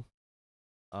through.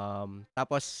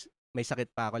 Tapos, may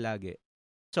sakit pa ako lagi.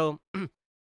 So,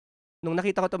 nung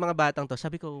nakita ko itong mga batang to,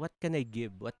 sabi ko, what can I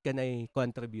give? What can I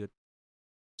contribute?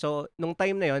 So, nung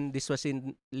time na yon, this was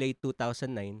in late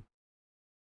 2009,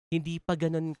 hindi pa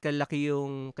ganun kalaki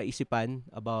yung kaisipan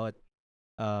about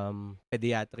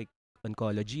pediatric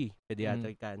oncology,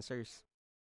 pediatric cancers.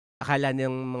 Akala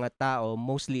ng mga tao,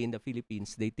 mostly in the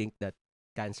Philippines, they think that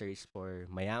cancer is for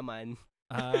mayaman.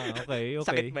 Okay.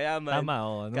 Sakit mayaman.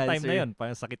 Tama, Nung cancer. time na yun,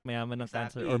 parang sakit mayaman ng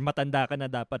cancer. Or matanda ka na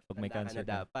dapat pag may cancer.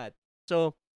 Dapat.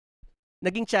 So,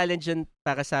 naging challenge yun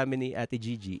para sa amin ni Ate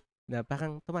Gigi na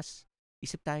parang, Tomas,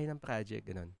 isip tayo ng project,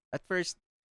 ganun. At first,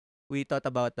 we thought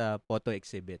about a photo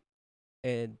exhibit.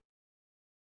 And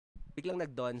biglang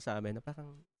nag-dawn sa amin na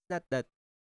parang not that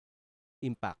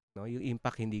impact, no? Yung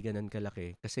impact hindi ganun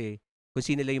kalaki. Kasi kung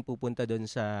sino lang yung pupunta doon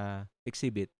sa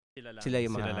exhibit, sila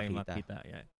yung makakita.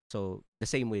 Yeah. So, the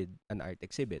same with an art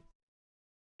exhibit.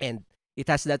 And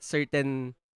it has that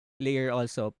certain layer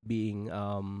also of being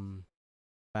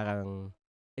parang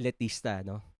elitista,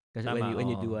 no? Kasi when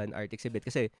you do an art exhibit,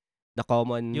 kasi the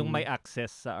common... Yung may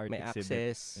access sa art may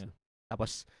exhibit. Access. Yeah.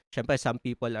 Tapos, syempre, some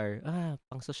people are,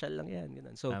 pang social lang yan.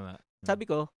 Ganun. So, sabi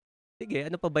ko, sige,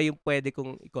 ano pa ba yung pwede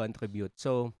kong i-contribute?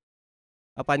 So,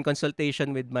 upon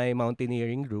consultation with my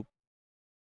mountaineering group,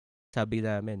 sabi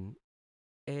namin,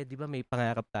 di ba may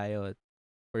pangarap tayo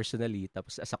personally,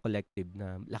 tapos as a collective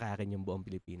na lakarin yung buong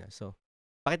Pilipinas. So,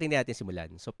 bakit hindi natin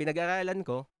simulan? So, pinag-aralan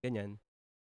ko, ganyan.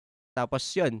 Tapos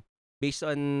yun, based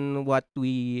on what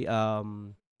we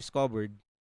discovered,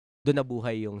 doon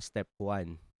nabuhay yung step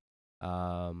 1.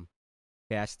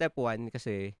 Kaya step 1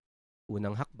 kasi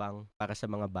unang hakbang para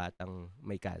sa mga batang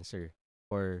may cancer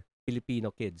for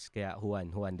Filipino kids. Kaya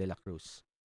Juan de la Cruz.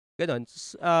 Ganon.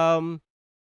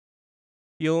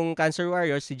 Yung Cancer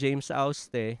Warriors, si James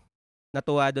Auste,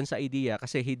 natuwa doon sa idea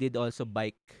kasi he did also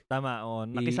bike. Tama,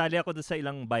 nakisali ako doon sa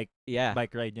ilang bike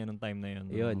ride niya nung time na yun.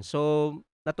 Yun. So,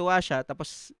 natuwa siya.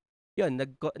 Tapos, yun,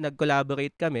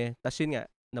 nag-collaborate kami. Tapos yun nga,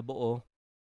 nabuo.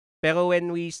 Pero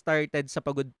when we started sa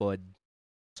Pagudpod,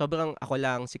 sobrang ako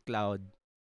lang, si Cloud.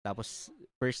 Tapos,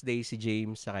 first day si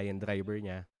James, saka yung driver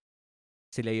niya.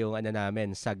 Sila yung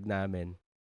namin, SAG namin.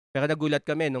 Pero nagulat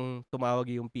kami nung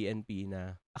tumawag yung PNP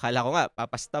na akala ko nga,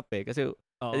 papastop kasi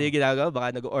ano yung ginagawa,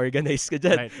 baka nag-organize ka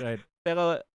dyan. Right.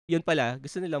 Pero yun pala,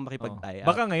 gusto nilang makipag-tie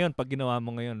up. Baka ngayon, pag ginawa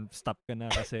mo ngayon, stop ka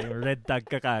na kasi red tag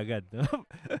ka kaagad.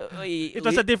 It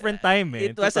was a different time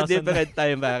It was a different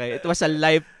time, pare. It was a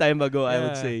lifetime ago, I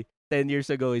would say. 10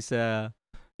 years ago is a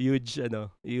huge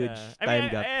time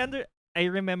gap. I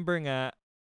remember nga,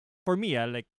 for me,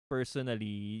 like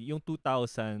personally, yung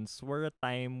 2000s were a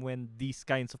time when these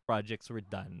kinds of projects were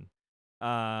done.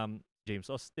 James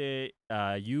Oste,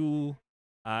 you,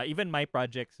 even my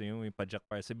projects, yung Pajak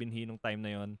para sa Binhi nung time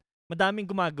na yon, madaming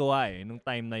gumagawa nung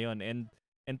time na yon,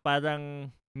 and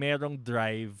parang merong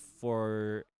drive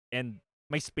and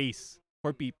may space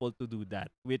for people to do that,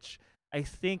 which I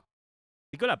think,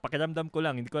 hindi ko lang, pakiramdam ko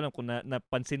lang, hindi ko alam kung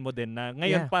napansin mo din na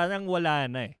ngayon parang wala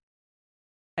na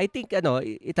I think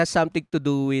it has something to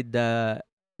do with the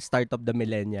start of the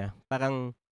millennia.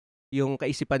 Parang yung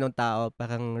kaisipan ng tao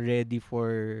parang ready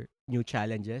for new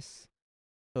challenges.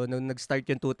 So nung nag-start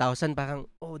yung 2000, parang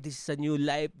this is a new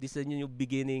life, this is a new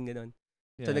beginning, ganun.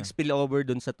 So nag-spill over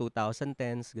dun sa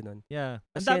 2010s, ganun. Yeah.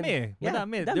 Ang dami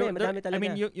Madami talaga. I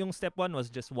mean, yung Step 1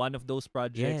 was just one of those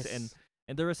projects, and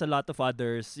there was a lot of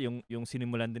others yung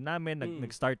sinimulan din namin,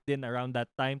 nag-start din around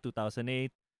that time, 2008.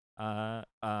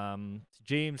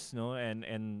 James, no,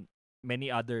 and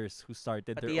many others who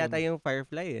started Pati yata yung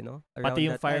Firefly, Pati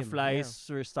yung Fireflies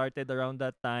were started around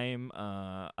that time.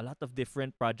 A lot of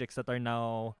different projects that are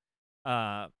now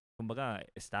kumbaga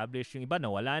established. Yung iba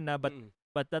nawala na,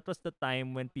 but that was the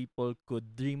time when people could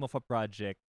dream of a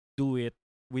project, do it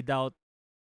without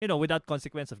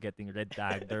consequence of getting red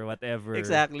tagged or whatever.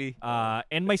 Exactly.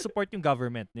 And may support yung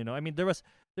government, I mean, that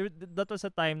was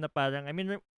a time na parang, I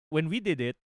mean, when we did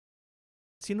it,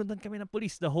 sinundan kami ng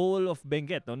police, the whole of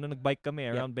Benguet, nung nagbike kami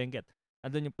around Benguet.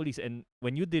 Andun yung police, and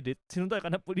when you did it, sinundan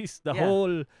ka ng police, the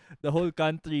whole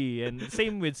country. And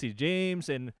same with si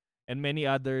James and many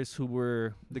others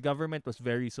the government was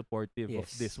very supportive of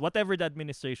this. Whatever the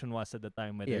administration was at the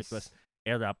time, whether it was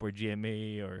ERAP or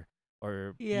GMA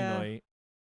or Pinoy.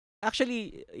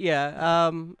 Actually,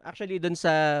 actually dun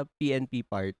sa PNP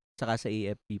part, saka sa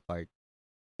AFP part,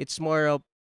 it's more of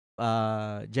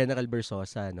General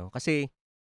Bersosa, Kasi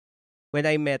when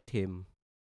I met him,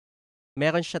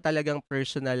 meron siya talagang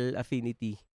personal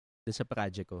affinity dun sa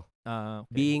project ko. Okay.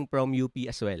 Being from UP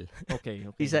as well. Okay.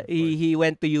 He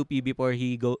went to UP before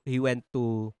he went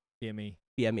to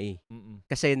PMA. Mm-mm.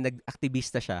 Kasi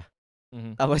nag-aktivista siya.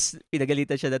 Mm-hmm. Tapos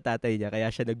pinagalitan siya ng tatay niya,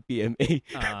 kaya siya nag-PMA.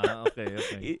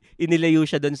 Okay. Inilayo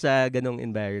siya dun sa ganong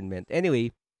environment.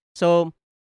 Anyway, so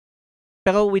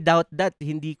pero without that,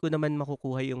 hindi ko naman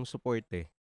makukuha yung support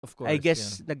Of course. I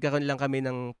guess nagkaroon lang kami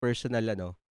ng personal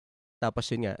Tapos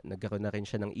yun nga, nagkaroon na rin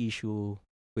siya ng issue.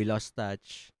 We lost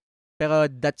touch. Pero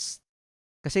that's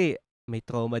kasi may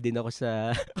trauma din ako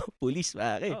sa police,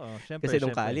 pare. Syempre, kasi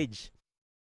nung college.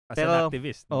 As an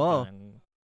activist.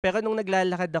 Pero nung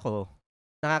naglalakad ako,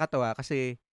 nakakatawa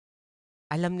kasi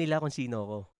alam nila kung sino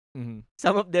ako. Mm-hmm.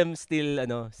 Some of them still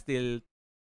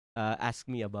ask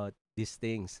me about these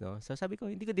things, So sabi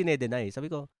ko, hindi ko dine-deny. Sabi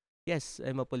ko, yes,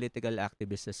 I'm a political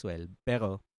activist as well.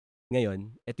 Pero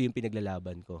ngayon, ito yung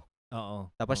pinaglalaban ko.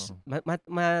 Tapos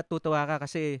matutuwa ka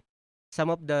kasi some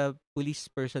of the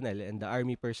police personnel and the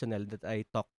army personnel that I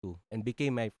talked to and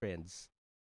became my friends,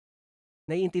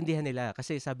 naiintindihan nila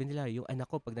kasi sabi nila, yung anak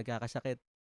ko pag nagkakasakit,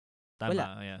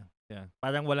 wala. Yeah.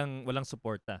 Parang walang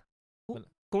suporta.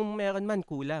 Kung meron man,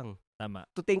 kulang. Tama.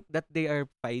 To think that they are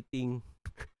fighting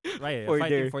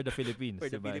fighting for the Philippines.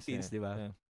 For the Philippines, di ba?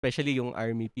 Yeah. Especially yung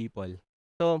army people.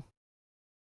 So,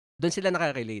 doon sila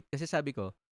nakarelate. Kasi sabi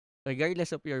ko,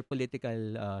 regardless of your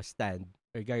political stand,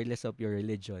 regardless of your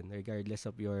religion, regardless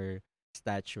of your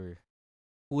stature,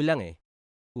 kulang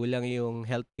Kulang yung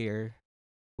healthcare,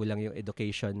 kulang yung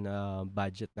education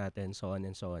budget natin, so on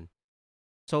and so on.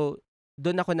 So,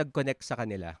 doon ako nag-connect sa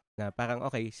kanila na parang,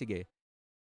 okay, sige,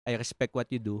 I respect what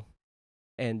you do,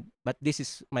 but this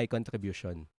is my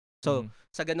contribution. So,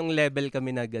 sa ganung level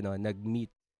kami nag-meet.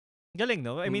 Galing,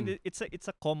 no? I mean, it's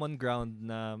a common ground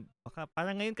na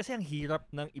parang ngayon kasi ang hirap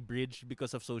ng i-bridge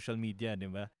because of social media, di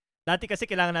ba? Dati kasi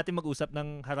kailangan natin mag-usap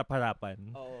ng harap-harapan.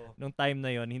 Nung time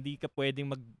na yon, hindi ka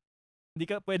pwedeng hindi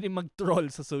ka pwedeng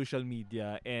mag-troll sa social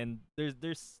media, and there's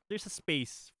a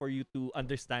space for you to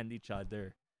understand each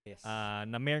other. Yes.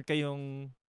 Na meron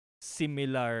kayong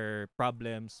similar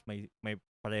problems, may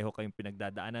pareho kayong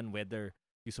pinagdadaanan, whether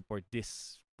you support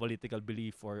this political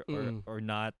belief or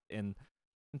not, and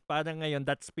parang ngayon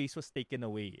that space was taken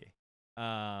away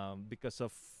because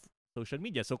of social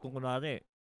media. So kung kunwari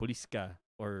police ka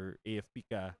or AFP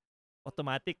ka,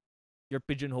 automatic you're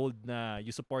pigeonholed na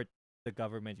you support the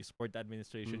government, you support the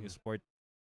administration, you support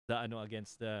the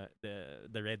against the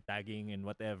red tagging and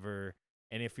whatever.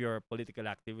 And if you're a political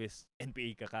activist,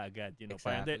 NPA ka kaagad,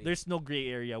 parang Exactly. there's no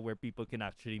gray area where people can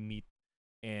actually meet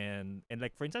and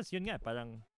like for instance, yun nga,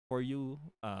 parang for you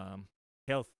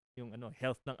health, yung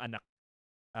health ng anak,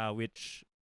 which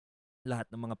lahat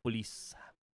ng mga police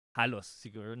halos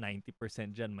siguro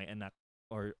 90% dyan may anak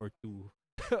or two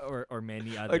or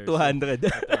many others or 200.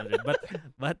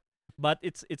 but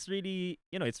it's really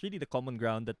it's really the common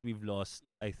ground that we've lost,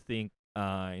 I think,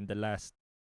 in the last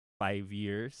 5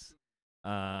 years,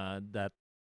 that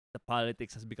the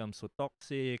politics has become so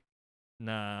toxic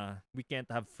na we can't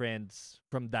have friends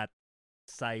from that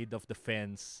side of the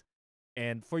fence.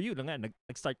 And for you lang nga,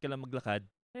 nag-start ka lang maglakad,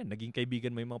 naging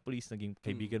kaibigan mo yung mga police, naging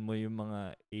kaibigan mo yung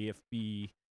mga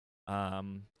AFP.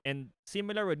 And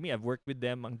similar with me, I've worked with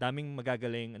them. Ang daming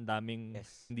magagaling, ang daming,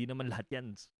 hindi naman lahat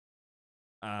yan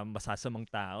masasamang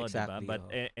tao, exactly, diba? But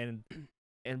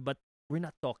but we're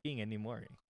not talking anymore.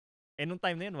 And nung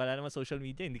time na yun, wala naman social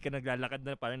media, hindi ka naglalakad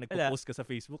na parang nagpo-post ka sa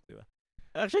Facebook, diba?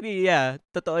 Actually, yeah,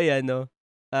 totoo yan, no.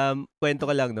 Kwento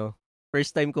ko lang, no.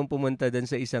 First time kong pumunta dun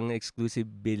sa isang exclusive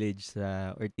village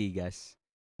sa Ortigas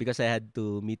because I had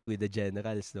to meet with the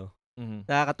generals, no.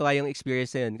 Nakakatuwa yung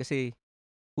experience na yun kasi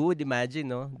who would imagine,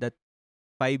 no, that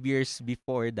 5 years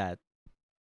before that,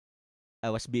 I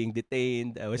was being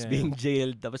detained, I was being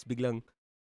jailed, tapos biglang,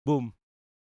 boom,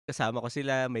 kasama ko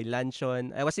sila, may luncheon.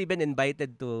 I was even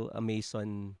invited to a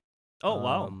Mason. Oh,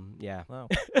 wow. Yeah. Wow.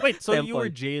 Wait, so you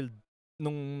were jailed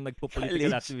nung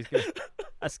nagpo-political activist ka?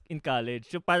 As in college?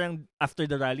 So parang after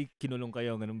the rally, kinulong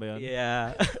kayo, ganun ba yun?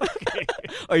 Yeah. Okay.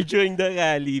 Or during the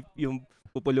rally, yung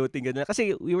pupulutin gano'n.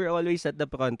 Kasi we were always at the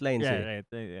front lines. Right.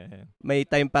 Yeah. May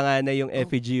time pa nga na yung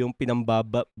effigy yung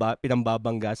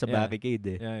pinambabangga sa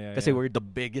barricade. Kasi we're the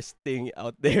biggest thing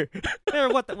out there.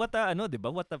 Pero what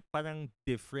diba? What a parang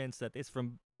difference that is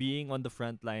from being on the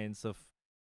front lines of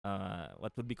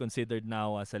what would be considered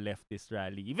now as a leftist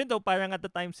rally. Even though parang at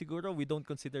the time siguro we don't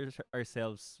consider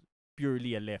ourselves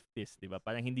purely a leftist, diba?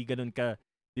 Parang hindi ganun ka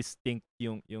distinct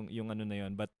yung ano na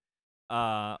yun. But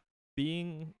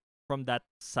being from that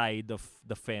side of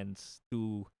the fence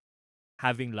to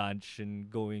having lunch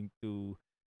and going to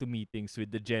meetings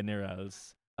with the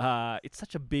generals, it's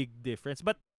such a big difference.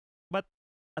 But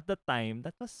at the time,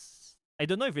 that was, I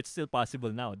don't know if it's still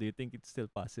possible now. Do you think it's still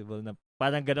possible na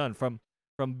parang ganon from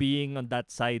being on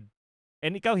that side?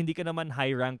 And ikaw, hindi ka naman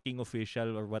high-ranking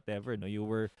official or whatever, no? You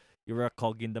were a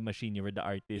cog in the machine. You were the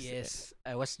artist. Yes,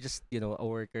 I was just, a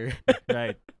worker.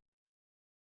 Right.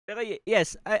 Pero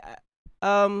yes,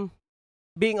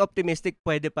 being optimistic,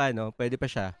 pwede pa, no? Pwede pa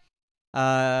siya.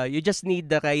 You just need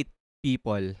the right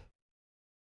people.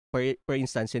 For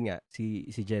instance, yun nga,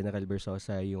 si General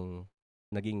Bersosa yung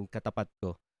naging katapat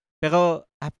ko. Pero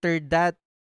after that,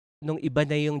 nung iba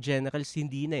na yung generals,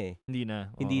 hindi na eh. Hindi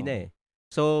na eh.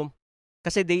 So,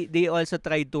 kasi they also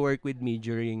tried to work with me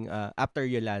during, after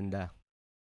Yolanda.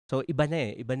 So, iba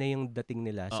na eh. Iba na yung dating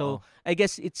nila. So, I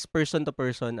guess it's person to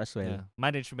person as well. Yeah.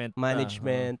 Management.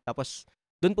 Tapos,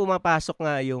 doon pumapasok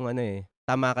nga yung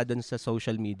tama ka doon sa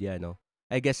social media, no?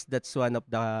 I guess that's one of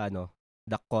the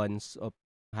cons of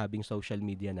having social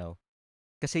media now.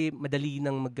 Kasi madali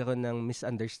nang magkaroon ng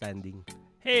misunderstanding.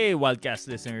 Hey, Wildcast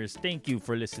listeners, thank you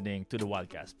for listening to the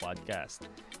Wildcast podcast.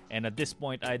 And at this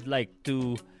point, I'd like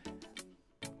to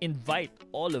invite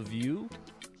all of you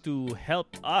to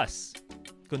help us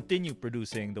continue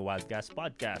producing the Wildcast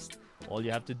podcast. All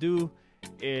you have to do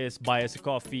is buy us a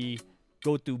coffee.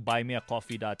 Go to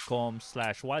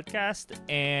buymeacoffee.com/wildcast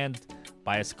and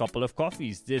buy us a couple of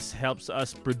coffees. This helps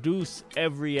us produce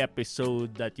every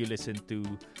episode that you listen to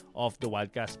of the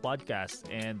Wildcast podcast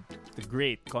and the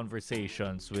great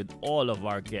conversations with all of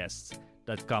our guests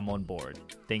that come on board.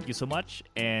 Thank you so much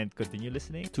and continue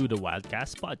listening to the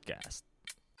Wildcast podcast.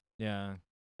 Yeah.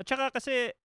 At saka kasi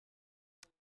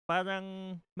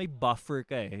parang may buffer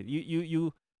ka eh. You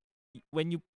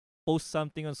when you post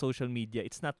something on social media,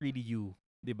 it's not really you,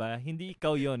 'di ba? Hindi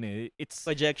ikaw 'yon eh. It's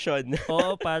projection.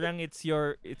 Parang it's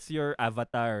your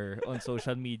avatar on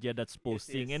social media that's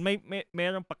posting. Yes. And may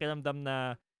merong pakiramdam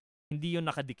na hindi 'yon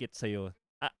nakadikit sa iyo.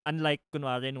 Unlike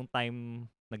kunwari nung time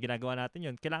na ginagawa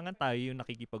natin yun, kailangan tayo yung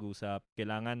nakikipag-usap.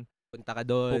 Kailangan Pupunta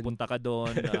ka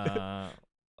doon.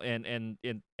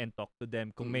 And talk to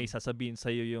them. Kung may sasabihin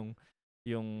sa'yo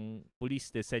yung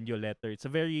police, they send you a letter. It's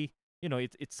a very,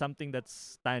 it's something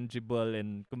that's tangible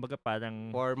and kumbaga parang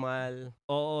Formal.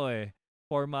 Oo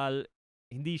formal.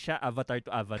 Hindi siya avatar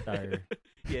to avatar.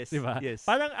 Yes, diba? yes.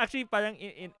 Parang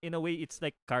in a way it's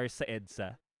like cars sa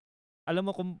EDSA. Alam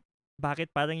mo kung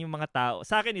bakit parang yung mga tao,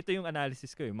 sa akin ito yung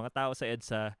analysis ko, yung mga tao sa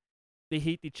EDSA, they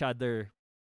hate each other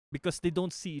because they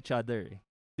don't see each other.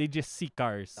 They just see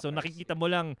cars. So nakikita mo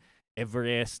lang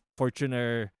Everest,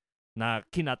 Fortuner na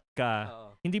kinat ka.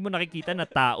 Hindi mo nakikita na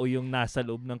tao yung nasa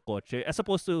loob ng kotse. As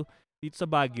opposed to dito sa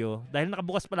Baguio, dahil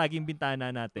nakabukas palagi yung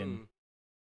bintana natin.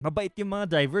 Mabait yung mga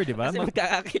driver, di ba?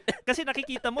 Kasi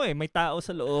nakikita mo may tao sa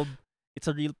loob. It's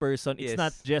a real person. It's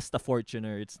not just a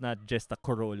Fortuner. It's not just a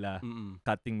Corolla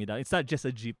cutting me down. It's not just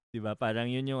a Jeep, di ba? Parang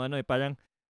yun yung parang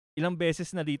ilang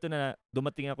beses na dito na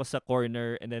dumating ako sa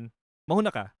corner and then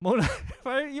mahuna ka.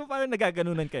 parang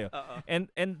nagaganunan kayo.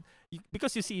 And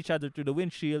because you see each other through the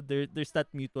windshield, there's that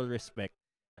mutual respect.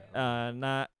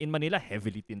 Na in Manila,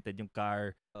 heavily tinted yung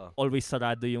car. Always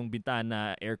sarado yung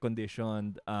bintana, air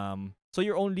conditioned. So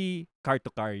you're only car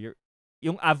to car.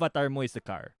 Yung avatar mo is the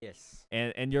car. Yes.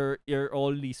 And you're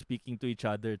only speaking to each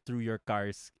other through your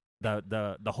cars.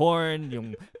 The horn,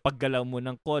 yung paggalaw mo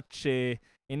ng kotse.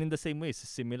 And in the same way, it's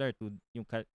similar to yung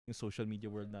social media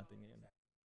world natin ngayon.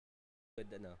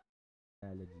 Good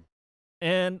analogy.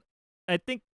 And I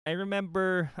think I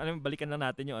remember, balikan lang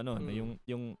natin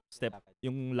yung step,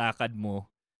 yung lakad mo.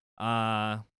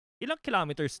 Ilang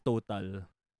kilometers total?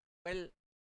 Well,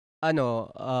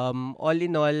 all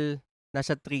in all,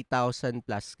 nasa 3,000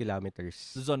 plus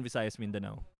kilometers. Luzon, Visayas,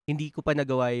 Mindanao. Hindi ko pa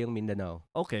nagawa yung Mindanao.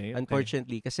 Okay.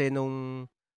 Unfortunately, kasi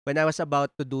when I was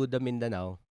about to do the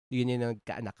Mindanao, yun yung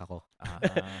nagkaanak ako.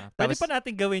 Pwede pa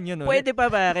natin gawin yun. Pwede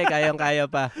pa pare, kayang-kaya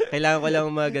pa. Kailangan ko lang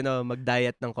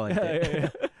mag-diet ng konti.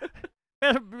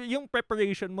 Pero yung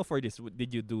preparation mo for this, did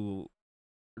you do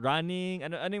running?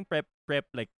 Ano yung prep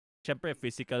like? Syempre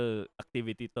physical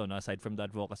activity to, no? Aside from the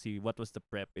advocacy, what was the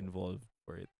prep involved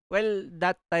for it? Well,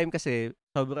 that time kasi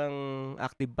sobrang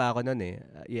active pa ako noon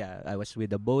I was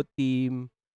with the boat team.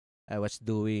 I was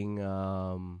doing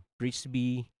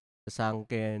frisbee sa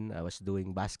Sangken. I was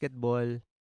doing basketball.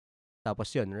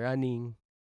 Tapos yun, running.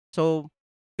 So,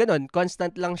 ganun,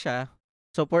 constant lang siya.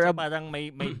 So parang may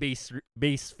base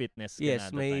fitness ka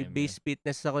yes, na may time, base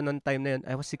fitness ako noong time na yun.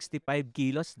 I was 65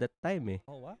 kilos that time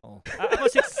Oh, wow.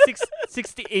 Ako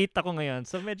 68 ako ngayon.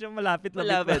 So medyo malapit.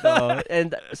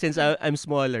 And since I'm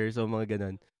smaller, so mga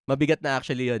ganun. Mabigat na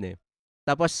actually yun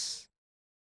Tapos,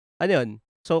 yun?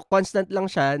 So constant lang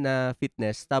siya na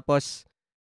fitness. Tapos,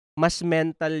 mas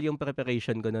mental yung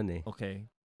preparation ko noon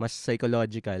Okay. Mas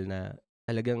psychological na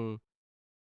talagang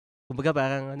kumbaga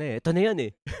parang ito na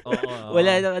yun Oo.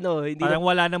 Wala nang hindi parang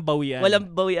wala nang bawian. Walang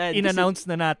bawian. In-announce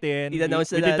na natin. We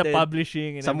did the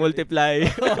publishing. Sa Multiply.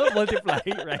 Multiply,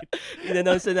 right.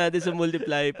 In-announce na natin sa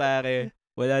Multiply, pare.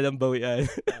 Wala nang bawian.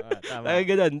 Tama. Parang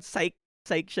ganun. Psych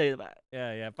siya.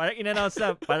 Yeah. Parang in-announce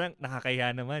na, parang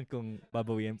nakakahiya naman kung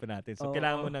babawian pa natin. So,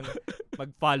 kailangan mo nang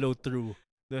mag-follow through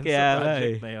dun sa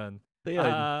project na yun.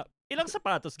 Ilang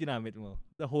sapatos ginamit mo?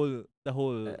 The whole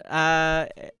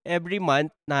every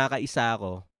month nakakaisa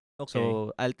ako. Okay.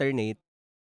 So alternate.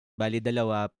 Bali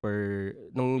dalawa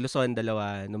nung Luzon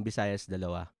dalawa, nung Visayas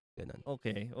dalawa. Ganun.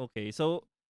 Okay. So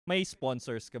may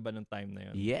sponsors ka ba nung time na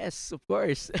yun? Yes, of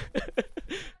course.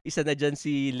 Isa na dyan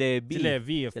si Levy. Si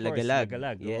Levy, of course.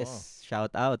 Lagalag. Yes,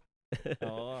 shout out.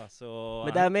 Oo, so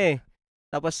madami.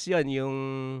 Tapos yun, yung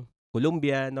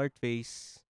Columbia, North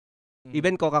Face,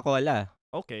 even Coca-Cola.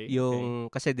 Okay.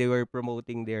 Kasi they were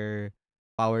promoting their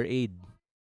Powerade.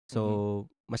 So,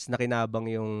 mas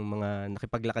nakinabang yung mga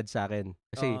nakipaglakad sa akin.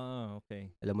 Kasi,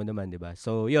 okay. Alam mo naman, di ba?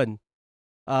 So, yun.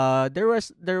 There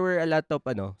were a lot of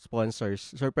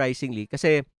sponsors, surprisingly.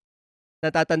 Kasi,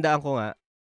 natatandaan ko nga,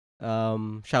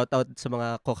 shout out sa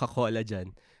mga Coca-Cola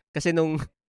dyan. Kasi nung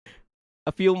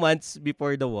a few months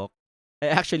before the walk,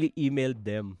 I actually emailed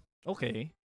them.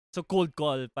 Okay. So, cold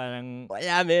call, parang...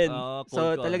 Wala, men.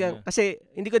 So, call, talagang, kasi,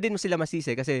 hindi ko din sila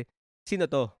masisi kasi,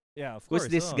 sino to? Yeah, of course.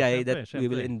 Who's this guy syempre.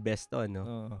 we will invest on,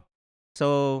 no?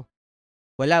 So,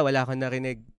 wala akong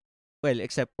narinig. Well,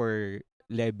 except for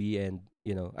Levy and,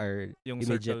 our yung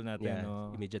immediate, circle natin,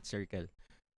 immediate circle,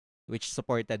 which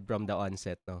supported from the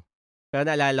onset, no? Pero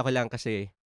naalala ko lang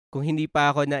kasi, kung hindi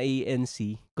pa ako na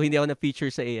ANC, kung hindi ako na-feature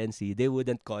sa ANC, they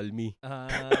wouldn't call me.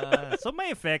 So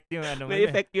may effect yung may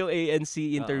effect yung ANC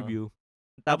interview.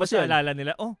 Tapos naalala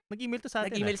nila, nag-email to sa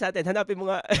atin. Nag-email sa atin, hanapin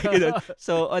mo nga.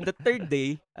 So on the third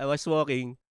day, I was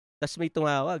walking, Tapos may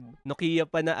tumawag. Nokia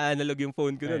pa na analog yung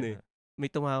phone ko noon eh.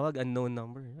 May tumawag, unknown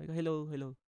number. I go,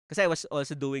 hello. Kasi I was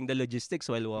also doing the logistics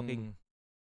while walking.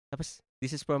 Tapos,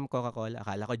 this is from Coca-Cola.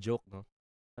 Akala ko joke, no?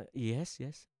 Yes.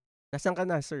 Nasaan ka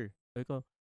na, sir? Sabi ko,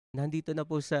 nandito na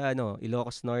po sa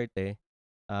Ilocos Norte,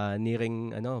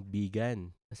 nearing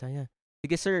Bigan. Sabi niya,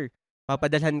 sige sir,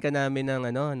 papadalhan ka namin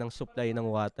ng supply ng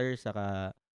water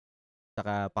saka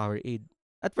Powerade.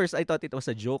 At first, I thought it was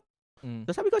a joke.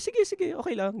 So sabi ko, sige,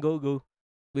 okay lang, go.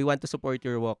 We want to support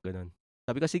your walk, ganun.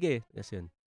 Sabi ko, sige, yes yun.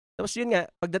 Tapos yun nga,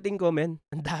 pagdating ko, men,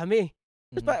 ang dami.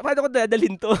 Tapos paano ko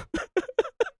dadalhin to?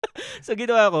 So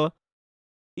ginawa ko,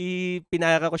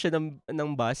 pinaka ko siya ng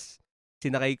bus,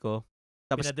 sinakay ko.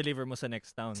 Tapos pina-deliver mo sa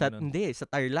next town? Hindi, sa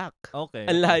Tarlac. Okay.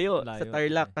 Ang layo. Sa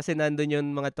Tarlac. Okay. Kasi nandun yung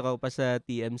mga tropa sa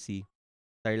TMC,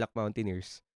 Tarlac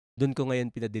Mountaineers. Doon ko ngayon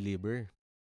pina-deliver.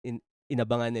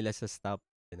 Inabangan nila sa stop.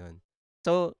 Ganun.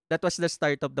 So, that was the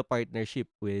start of the partnership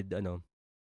with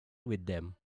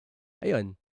them.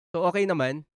 Ayun. So, okay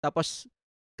naman. Tapos,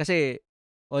 kasi,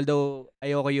 although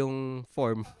ayoko yung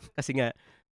form, kasi nga,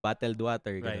 bottled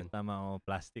water. Ganun. Right, tama.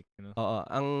 Plastic. Oo.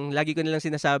 Ang lagi ko nilang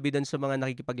sinasabi doon sa mga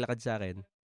nakikipaglakad sa akin,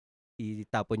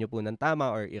 itapon nyo po ng tama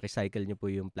or i-recycle nyo po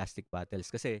yung plastic bottles.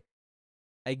 Kasi,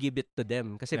 I give it to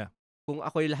them. Kasi, kung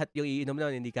ako yung lahat yung iinom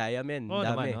naman, hindi kaya, men.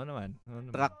 Dami. naman.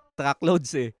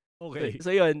 Truckloads eh. Okay. So,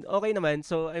 yun. Okay naman.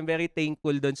 So, I'm very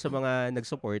thankful doon sa mga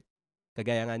nag-support.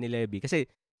 Kagaya nga ni Levy. Kasi,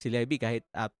 si Levy, kahit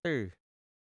after,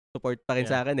 support pa rin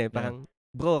sa akin eh. Parang,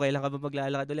 bro, kailan ka ba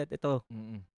maglalakad ulit?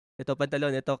 Ito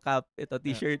pantalon, ito cap, ito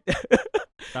t-shirt.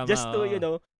 Tama, just to,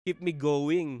 keep me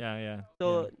going. Yeah.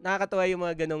 So, nakakatawa yung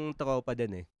mga ganong tropa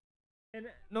din eh. And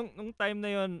nung time na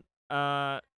yun,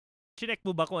 chinek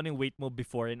mo ba kung anong weight mo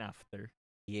before and after?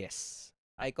 Yes.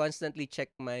 I constantly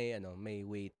check my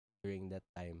weight during that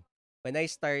time. When I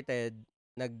started,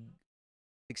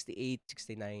 68,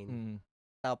 69.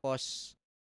 Tapos,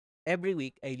 every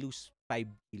week, I lose 5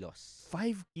 kilos.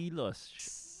 5 kilos?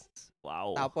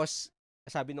 Wow. Tapos,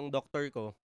 sabi nung doctor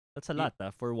ko, that's a lot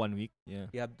for 1 week. Yeah.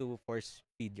 You have to force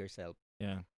feed yourself.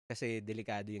 Yeah. Kasi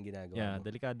delikado yung ginagawa mo. Yeah,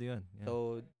 delikado yun. Yeah.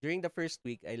 So, during the first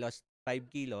week, I lost 5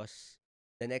 kilos.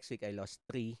 The next week, I lost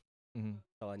 3.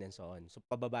 So on and so on. So,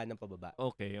 pababa ng pababa.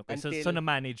 Okay. So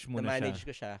na-manage mo na siya. Na-manage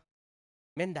ko siya.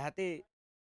 Men, dati,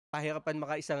 pahirapan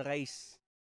isang rice.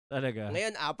 Talaga?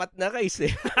 Ngayon, 4 na rice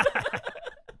eh.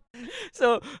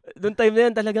 So, noong time na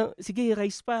yan talagang, sige,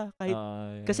 rice pa. Kahit,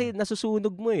 kasi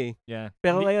nasusunog mo eh. Yeah.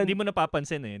 Pero ngayon, hindi mo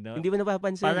napapansin eh. No? Hindi mo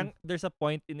napapansin. Parang there's a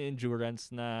point in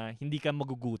endurance na hindi ka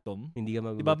magugutom. Hindi ka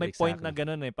magugutom. Diba may point na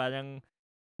ganun eh. Parang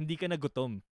hindi ka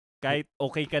nagutom. Kahit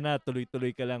okay ka na,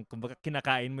 tuloy-tuloy ka lang. Kumbaga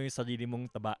kinakain mo yung sarili mong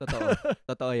taba.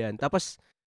 Totoo yan. Tapos,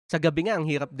 sa gabi nga, ang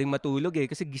hirap ding matulog eh.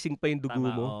 Kasi gising pa yung dugo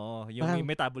mo. Oo. Yung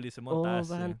metabolism mo, taas.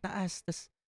 Parang taas. Tas,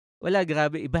 wala,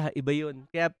 grabe. Iba yun.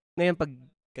 Kaya ngayon,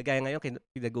 kagaya ngayon,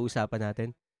 pinag-uusapan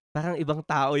natin, parang ibang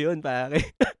tao yun, pare.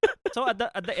 So, at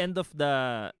the end of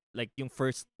yung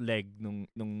first leg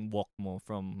nung walk mo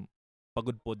from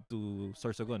Pagudpod to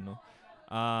Sorsogon, no?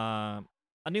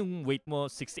 Ano yung weight mo?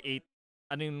 68?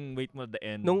 Ano yung weight mo at the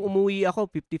end? Nung umuwi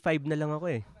ako, 55 na lang ako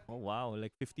eh. Oh, wow.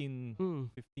 Like 15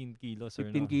 kilos.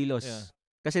 15 kilos. Yeah.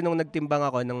 Kasi nung nagtimbang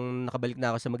ako, nung nakabalik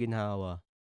na ako sa Maginhawa,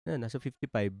 nasa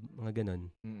 55, mga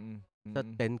ganun. So,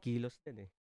 10 kilos din eh.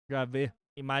 Grabe.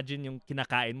 Imagine yung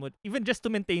kinakain mo. Even just to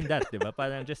maintain that, di ba?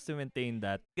 Parang just to maintain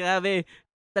that. Grabe.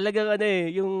 Talagang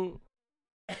yung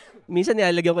minsan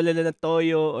nilalagyan ko lang ng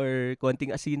toyo or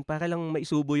konting asin para lang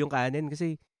maisubo yung kanin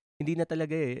kasi hindi na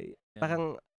talaga eh.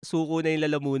 Parang suko na yung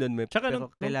lalamunan mo. Tsaka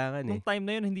pero kailangan nung time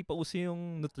na yun, hindi pa uso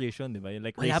yung nutrition, di ba?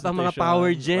 Like wala pa mga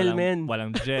power gel,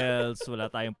 walang gels,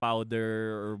 wala tayong powder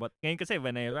or what. Ngayon kasi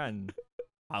when I run,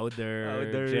 powder,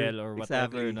 gel, or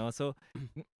whatever, no? So,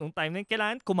 nung time na yun,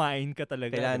 kailangan kumain ka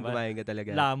talaga. Kumain ka talaga.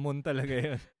 Lamon talaga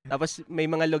yun. Tapos, may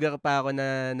mga lugar pa ako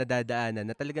na nadadaanan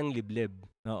na talagang liblib.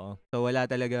 Oo. So,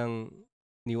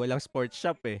 walang sports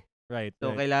shop eh. Right.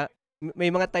 So,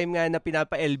 may mga time nga na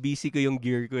pinapa-LBC ko yung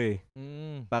gear ko eh.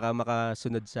 Para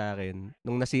makasunod sa akin.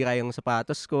 Nung nasira yung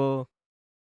sapatos ko,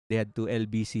 they had to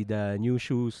LBC the new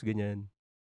shoes, ganyan.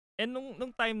 And nung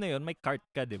time na yon may cart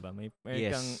ka, di ba? May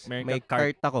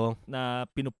cart ako na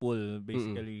pinupul,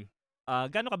 basically.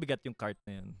 Gaano kabigat yung cart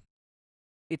na yun?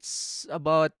 It's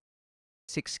about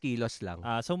 6 kilos lang.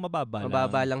 So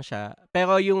mababa lang siya.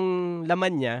 Pero yung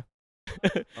laman niya,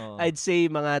 I'd say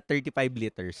mga 35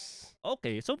 liters.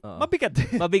 Okay, so mabigat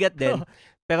din. Mabigat din.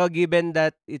 Pero given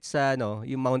that it's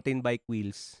yung mountain bike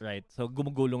wheels. Right. So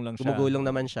gumugulong lang siya. Gumugulong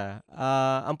naman siya.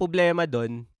 Ang problema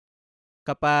doon,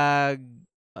 kapag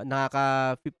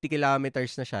nakaka 50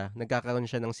 kilometers na siya, nagkakaroon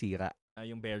siya ng sira.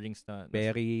 Yung bearings na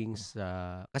bearings.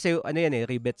 Kasi ano yan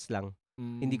rivets lang.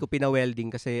 Hindi ko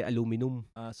pina-welding kasi aluminum.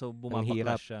 So Ang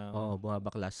hirap. bumabaklas siya. Oo,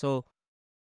 bumabaklas. So,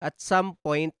 at some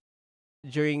point,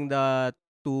 during the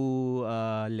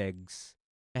 2 legs,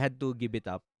 I had to give it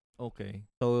up. Okay.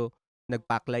 So,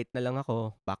 nag-packlight na lang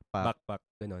ako, backpack.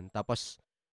 Ganun. Tapos,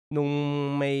 nung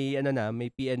may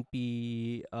PNP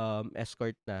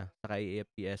escort na, saka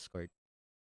AFP escort,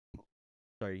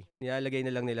 nilalagay na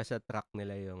lang nila sa truck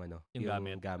nila yung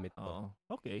gamit ko.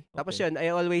 Okay. Tapos yun, I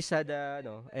always had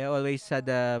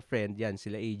a friend yan,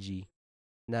 sila AG,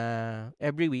 na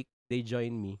every week, they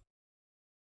join me.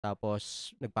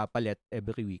 Tapos, nagpapalit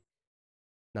every week.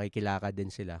 Nakikilakad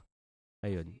din sila.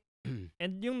 Ayun.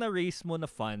 And yung na-raise mo na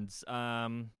funds,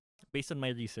 based on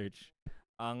my research,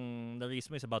 ang na-raise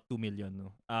mo is about 2 million,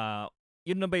 no?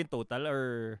 Yun na ba yung total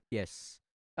or? Yes.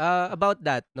 About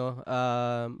that, no?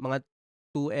 Mga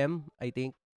 2M, I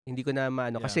think. Hindi ko na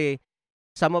maano. Yeah. Kasi,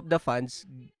 some of the funds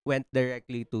went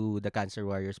directly to the Cancer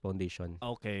Warriors Foundation.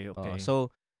 Okay.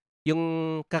 So,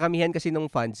 yung karamihan kasi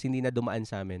ng funds, hindi na dumaan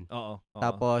sa amin. Oo.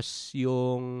 Tapos,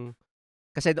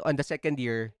 kasi on the second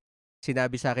year,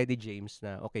 sinabi sa akin ni James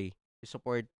na, okay,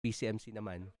 support PCMC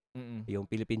naman. Yung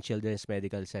Philippine Children's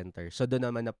Medical Center. So, doon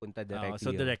naman napunta directly.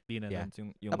 So, directly na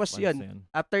yung tapos yun,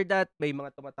 after that, may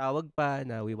mga tumatawag pa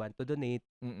na we want to donate.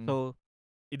 So,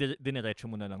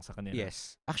 diniretso mo na lang sa kanila.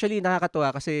 Yes. Actually,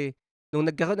 nakakatuwa kasi nung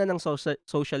nagkaroon na ng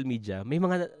social media, may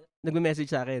mga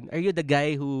nagme-message sa akin, are you the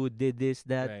guy who did this,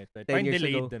 that, right. 10 years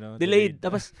delayed, ago? Delayed.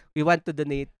 Tapos, we want to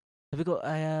donate. Sabi ko,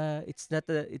 it's not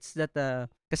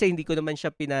kasi hindi ko naman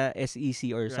siya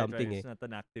pina-SEC or something. Right. It's not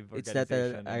an active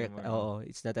organization.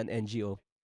 It's not an NGO.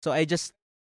 So, I just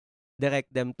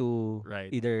direct them to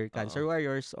either Cancer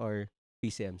Warriors or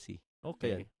PCMC.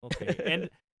 Okay.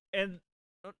 And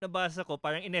nabasa ko,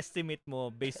 parang in-estimate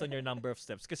mo based on your number of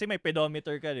steps. Kasi may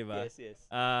pedometer ka, di ba? Yes.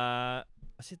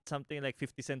 Was it something like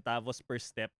 50 centavos per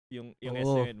step yung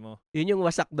estimate mo? Yun yung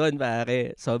wasak doon,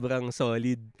 pare. Sobrang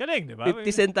solid. Galing, di ba? 50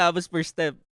 centavos per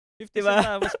step. 50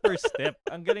 centavos per step.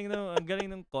 Ang galing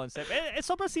ng concept. And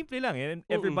sobrang simple lang. And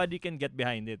everybody can get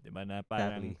behind it, di ba? Na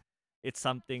parang it's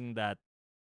something that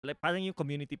like parang yung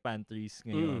community pantries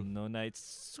ngayon, no? Na it's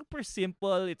super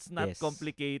simple, it's not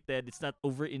complicated, it's not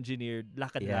over-enginered,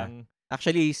 lakad lang.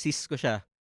 Actually, sis ko siya.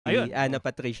 Ayun. Ana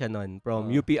Patricia nun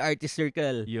from UP Artist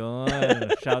Circle. Yun.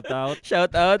 Shout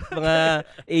out mga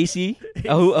AC.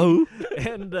 Ahu.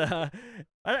 And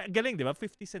galing, di ba?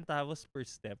 50 centavos per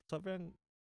step. Sobrang,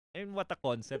 what a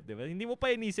concept, di ba? Hindi mo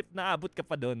pa inisip na abot ka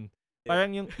pa doon.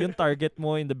 Parang yung target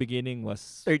mo in the beginning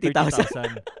was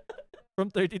 30,000. From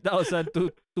 30,000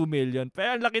 to 2 million.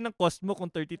 Pero ang laki ng cost mo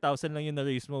kung 30,000 lang yung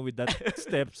na-raise mo with that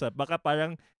steps. Baka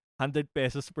parang 100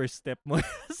 pesos per step mo.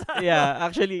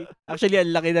 Actually,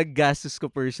 ang laki ng gastos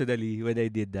ko personally when I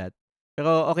did that.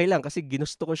 Pero okay lang kasi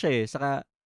ginusto ko siya Saka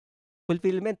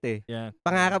fulfillment Yeah.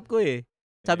 Pangarap ko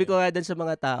Sabi ko nga dun sa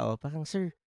mga tao, parang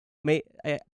sir,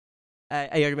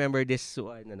 I remember this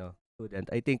one, student,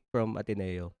 I think from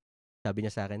Ateneo. Sabi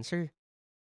niya sa akin, sir,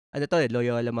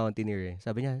 Loyola Mountaineer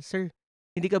Sabi niya, sir,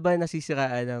 hindi ka ba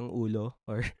nasisiraan ng ulo?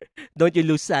 Or don't you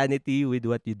lose sanity with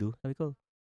what you do? Sabi ko,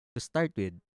 to start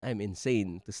with, I'm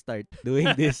insane to start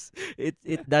doing this.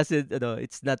 It doesn't,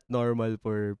 it's not normal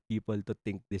for people to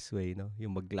think this way, no?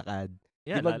 Yung maglakad.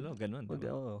 Yeah, lalo, ganun.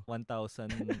 1,000.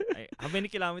 How many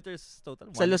kilometers total?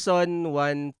 Sa Luzon,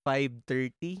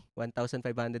 1,530.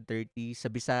 Sa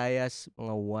Visayas,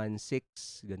 mga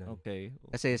 1,600. Ganun. Okay.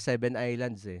 Kasi 7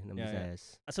 islands ng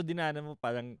Visayas. So, dinaanan mo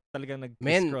parang talagang ka.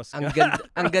 nag-cross ka.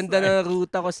 Ang ganda ng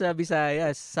ruta ko sa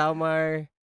Visayas. Samar,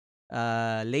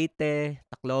 Leyte,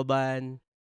 Tacloban,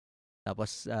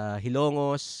 tapos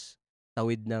Hilongos,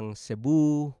 tawid ng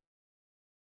Cebu.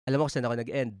 Alam mo kung saan ako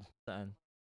nag-end? Saan?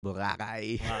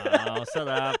 Boracay. Wow,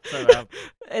 sarap.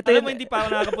 Alam mo, hindi pa ako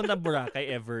nakakapunta ng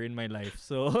Boracay ever in my life.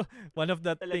 So, one of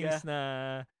the things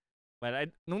na,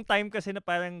 nung time kasi na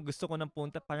parang gusto ko nang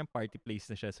punta, parang party place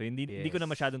na siya. So, hindi ko na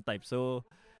masyadong type. So,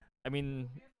 I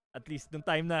mean, at least nung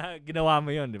time na ginawa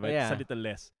mo yun, di ba? It's a little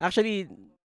less. Actually,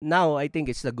 now, I think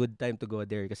it's a good time to go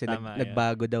there kasi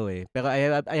nagbago daw Pero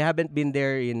I haven't been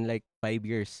there in like 5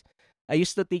 years. I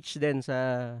used to teach din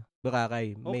sa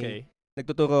Boracay. Okay.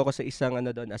 Nagtuturo ako sa isang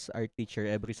doon as art teacher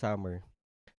every summer.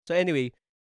 So anyway,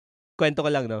 kwento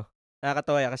ko lang, no?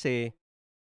 Nakakatawa kasi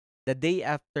the day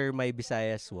after my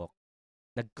Visayas walk,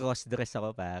 nag-cross-dress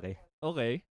ako, pare.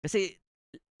 Okay. Kasi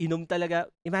inom talaga.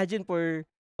 Imagine for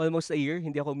almost a year,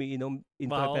 hindi ako umiinom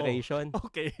in preparation.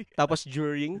 Okay. Tapos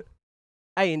during,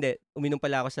 hindi. Uminom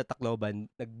pala ako sa Tacloban.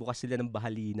 Nagbukas sila ng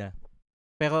bahalina.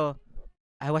 Pero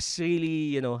I was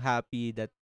really, happy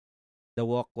that the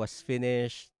walk was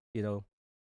finished.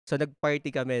 So,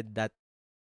 nag-party kami that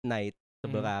night sa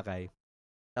Mhm. Boracay.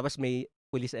 Tapos may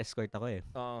police escort ako eh.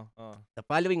 Oo. The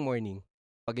following morning,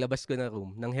 paglabas ko ng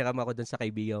room, nanghiram ako dun sa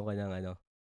kaibigan ko ng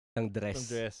Yung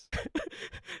dress. dress.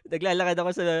 Naglalakad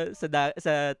ako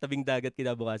sa tabing dagat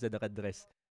kinabukasan naka-dress.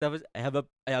 Tapos I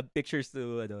have pictures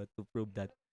to prove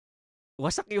that.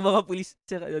 Wasak yung mga police.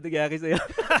 Sir, ano nangyari sa'yo?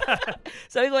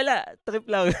 Sabi ko, wala. Trip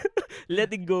lang.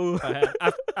 Letting go.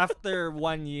 After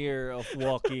 1 year of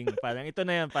walking, parang ito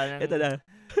na yan. Parang Ito na.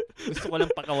 gusto ko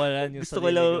lang pakawalan yung Gusto ko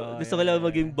sarili ko. Gusto ko lang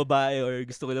maging babae or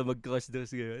gusto ko lang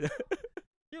mag-cross-dress.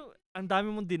 Yung, ang dami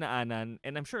mong dinaanan,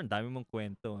 and I'm sure ang dami mong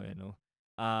kwento,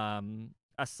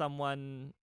 as someone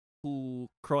who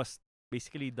crossed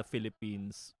basically the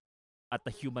Philippines at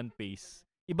a human pace.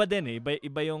 Iba din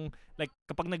iba yung like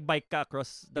kapag nag-bike ka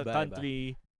across the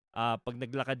country, pag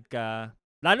naglakad ka,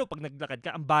 lalo pag naglakad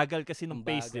ka, ang bagal kasi ng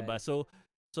pace, 'di ba? So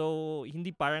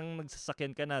hindi parang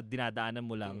nagsasakyan ka na dinadaanan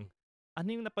mo lang. Ano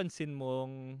yung napansin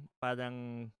mong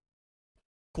parang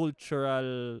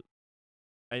cultural,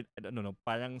 I don't know,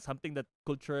 parang something that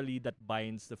culturally that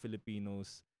binds the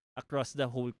Filipinos across the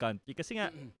whole country? Kasi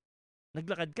nga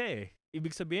naglakad ka eh.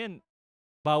 Ibig sabihin,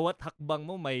 bawat hakbang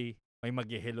mo may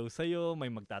mag-hello sa'yo, may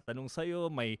magtatanong sa'yo,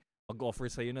 may mag-offer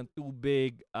sa'yo ng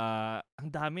tubig. Ang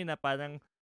dami na parang,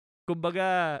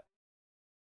 kumbaga,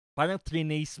 parang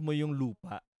trinace mo yung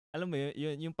lupa. Alam mo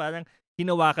yun, yung parang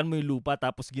hinawakan mo yung lupa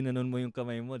tapos ginanon mo yung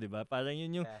kamay mo, 'di ba? Parang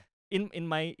yun yung in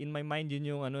my mind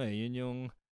yun yung yun yung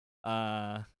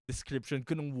description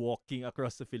ko nung walking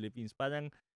across the Philippines.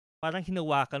 Parang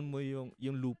hinawakan mo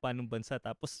yung lupa ng bansa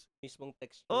tapos mismong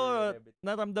texture.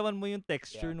 Naramdaman mo yung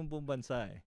texture ng buong bansa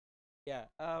eh. Yeah.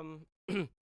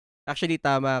 Actually,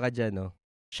 tama ka dyan, no?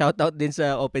 Shout out din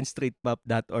sa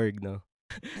openstreetmap.org, no?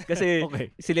 Kasi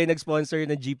sila yung nag-sponsor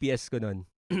ng GPS ko nun.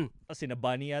 Sila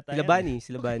Bunny yata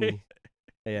Sila Bunny.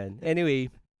 Ayan. Anyway,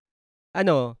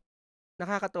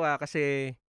 nakakatuwa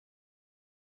kasi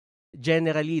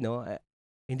generally, no?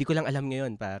 Hindi ko lang alam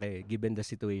ngayon, pare, given the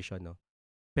situation, no?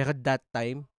 Pero that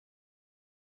time,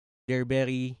 they're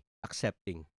very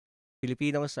accepting.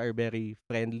 Filipinos are very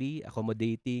friendly,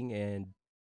 accommodating, and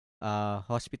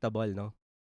hospitable, no?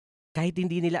 Kahit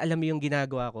hindi nila alam yung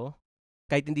ginagawa ko,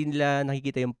 kahit hindi nila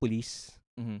nakikita yung police,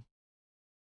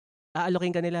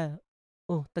 aalokin ka nila.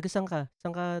 Oh, taga-saan ka?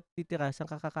 Saan ka titira? Saan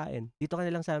ka kakain? Dito ka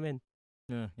na lang sa amin.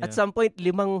 Yeah. At some point, 5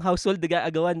 household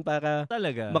nag-aagawan para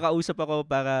talaga makausap ako,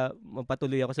 para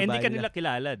mapatuloy ako sa bahay nila. Hindi ka nila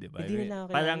kilala, di ba? Hindi nila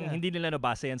kilala. Parang hindi nila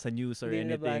nabasa yan sa news or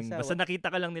hindi anything. Basta nakita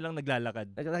ka lang nilang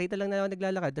naglalakad. Nakita lang na ako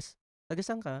naglalakad. Tapos,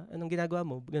 taga-saan ka? Anong ginagawa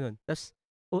mo? Ganun. Tapos,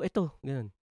 eto.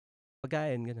 Ganun.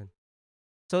 Pagkain. Ganun.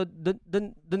 So,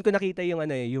 dun ko nakita yung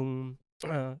yung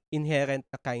inherent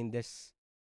na kindness.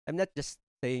 I'm not just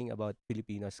saying about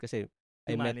Filipinos kasi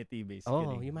humanity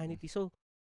basically. Humanity. So,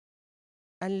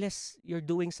 unless you're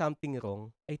doing something wrong,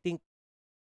 I think,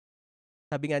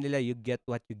 sabi nga nila, you get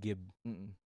what you give.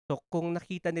 So, kung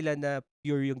nakita nila na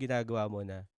pure yung ginagawa mo,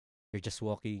 na you're just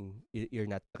walking, you're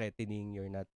not threatening, you're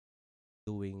not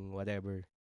doing whatever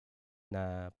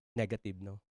na negative,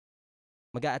 no?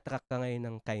 Mag-a-attract ka ngayon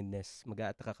ng kindness,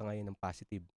 mag-a-attract ka ngayon ng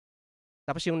positive.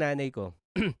 Tapos yung nanay ko,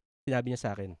 sinabi niya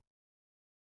sa akin,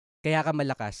 kaya ka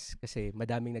malakas kasi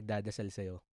madaming nagdadasal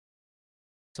sa'yo.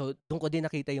 So, doon ko din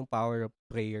nakita yung power of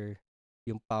prayer,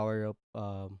 yung power of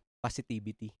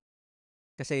positivity.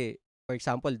 Kasi, for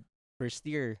example, first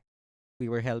year, we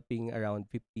were helping around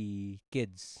 50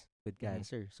 kids with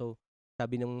cancer. So,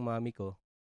 sabi ng mami ko,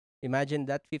 imagine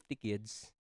that 50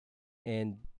 kids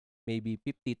and maybe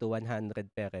 50 to 100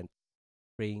 parents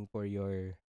praying for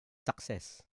your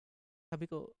success. Sabi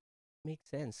ko, makes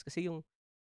sense. Kasi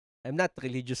I'm not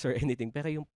religious or anything, pero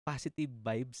yung positive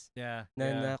vibes na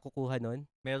nakukuha nun.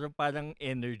 Meron parang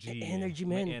energy. Energy,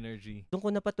 man. May energy. Doon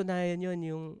ko napatunayan yun,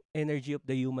 yung energy of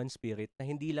the human spirit, na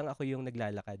hindi lang ako yung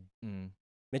naglalakad.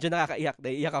 Medyo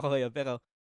naiyak ako ngayon, pero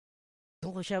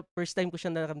first time ko siya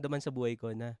naramdaman sa buhay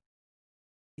ko na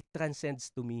it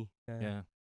transcends to me.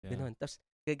 Ganun. Tapos,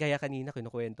 kaya kanina,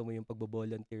 kinukwento mo yung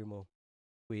pagbo-volunteer mo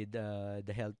with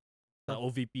the health.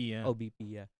 OVP,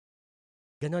 OVP.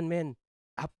 Ganon, men.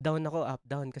 Up,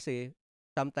 down. Kasi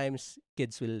sometimes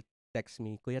kids will text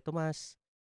me, Kuya Tomas,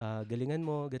 galingan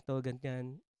mo,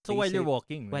 ganyan. So while you're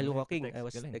walking? While walking, I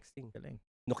was texting. Galing.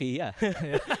 Nokia.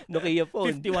 Nokia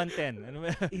phone. 5110. Ano ba?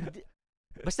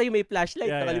 Basta yung may flashlight,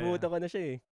 nakalimutan ko na siya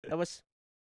eh. Tapos,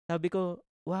 sabi ko,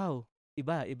 wow,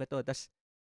 iba to.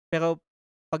 Pero,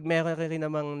 pag meron rin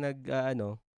namang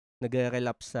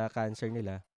nag-relapse sa cancer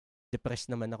nila,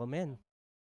 depressed naman ako, men.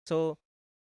 So,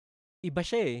 iba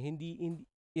siya eh. Hindi,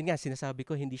 yun nga, sinasabi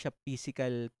ko, hindi siya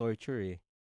physical torture eh.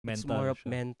 It's more of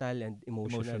mental and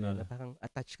emotional. Parang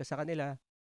attached ka sa kanila.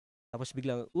 Tapos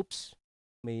biglang, oops,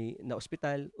 may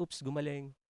na-ospital, oops,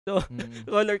 gumaling. So, Mm.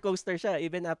 roller coaster siya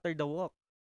even after the walk.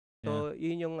 Yeah. So,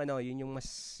 yun yung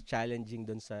mas challenging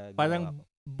dun sa ginawa ko. Parang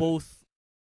both,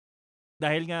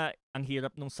 dahil nga ang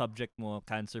hirap nung subject mo,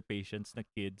 cancer patients na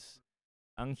kids,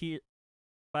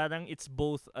 parang it's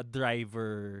both a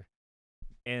driver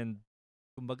and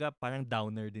kumbaga parang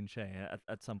downer din siya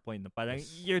at some point. Parang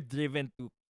Yes. you're driven to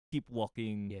keep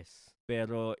walking, Yes.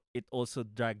 pero it also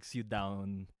drags you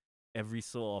down every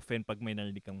so often pag may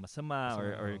narinig kang masama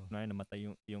or namatay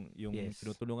yung Yes.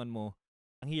 tinutulungan mo.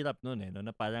 Ang hirap nun no,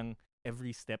 na parang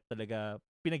every step talaga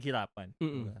pinaghirapan.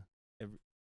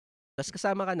 Tapos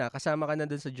kasama ka na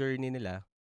dun sa journey nila.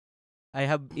 I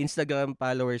have Instagram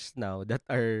followers now that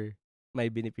are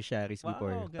my beneficiaries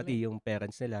before. Wow, Pati galing. yung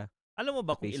parents nila. Alam mo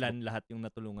ba Sa kung Facebook. ilan lahat yung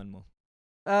natulungan mo?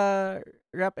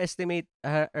 Rough estimate,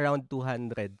 around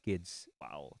 200 kids.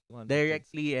 Wow. 200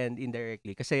 Directly and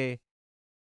indirectly. Kasi,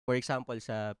 for example,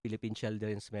 sa Philippine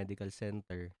Children's Medical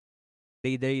Center,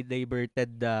 they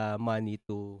diverted the money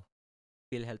to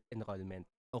PhilHealth enrollment.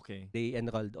 Okay. They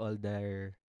enrolled all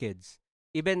their kids.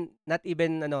 Not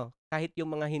even, kahit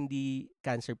yung mga hindi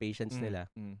cancer patients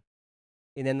nila,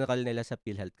 in-enroll nila sa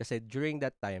PhilHealth. Kasi during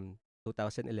that time,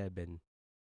 2011,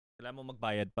 kailangan mo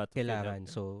magbayad pa to kailangan. PhilHealth.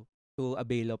 So, to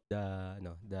avail of the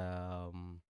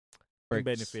perks.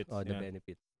 Benefits. The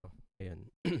benefits. Ayun.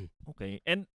 Okay.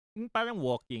 And parang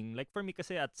walking, like for me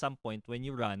kasi at some point when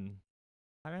you run,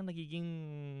 parang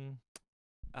nagiging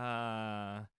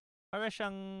para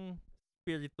siyang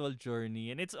spiritual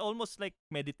journey, and it's almost like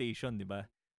meditation, di ba?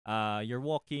 You're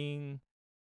walking.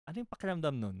 Ano yung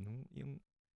pakiramdam nun?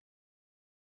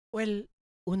 Well,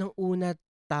 unang-una,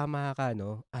 tama ka,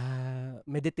 no?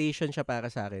 Meditation siya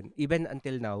para sa akin. Even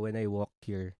until now, when I walk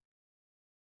here,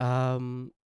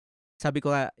 sabi ko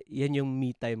nga, yan yung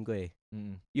me time ko eh.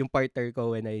 Yung partner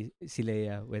ko when I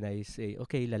say,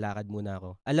 okay, lalakad muna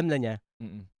ako. Alam na niya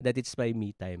that it's my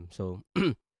me time. So,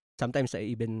 sometimes I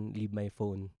even leave my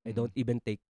phone. I don't even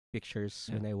take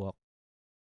pictures when I walk.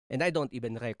 And I don't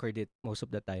even record it most of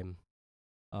the time.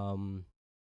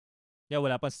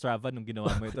 Wala pang Strava nung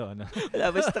ginawa mo ito. Ano?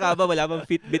 Wala pang Strava, wala pang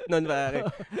Fitbit nun, pare.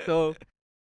 So,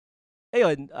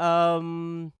 ayun,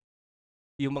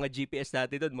 yung mga GPS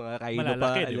natin doon, mga Rhino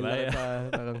malalaki, pa, diba? pa,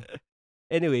 parang,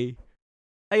 anyway,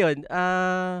 ayun,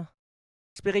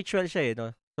 spiritual siya eh,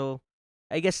 no? So,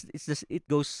 I guess it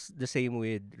goes the same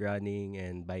with running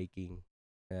and biking,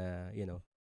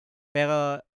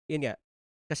 Pero, yun nga,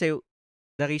 kasi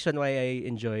the reason why I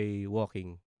enjoy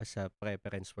walking as a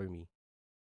preference for me,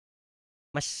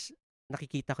 mas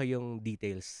nakikita ko yung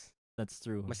details. That's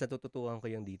true. Mas natututuhan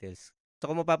ko yung details. So,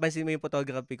 kung mapapansin mo yung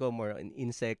photography ko, more on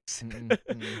insects.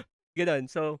 Ganon.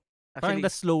 So, actually, parang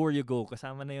the slower you go,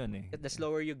 kasama na yun eh. The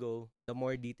slower you go, the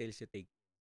more details you take.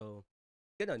 So,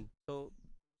 ganon. So,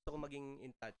 gusto ko maging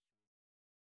in touch.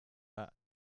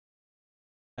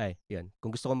 Yun.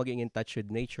 Kung gusto ko maging in touch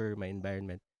with nature, my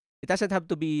environment, it doesn't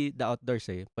have to be the outdoors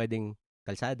eh. Pwedeng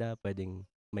kalsada, pwedeng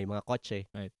may mga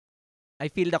kotse. Right. I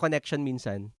feel the connection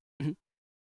minsan.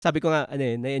 Sabi ko nga,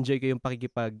 na-enjoy ko yung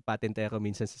pakikipag-patentero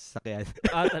minsan sa sasakyan.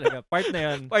 Talaga. Part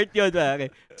na yun. Part yun, pare.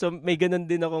 So, may ganun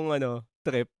din akong,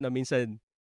 trip na minsan,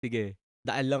 sige,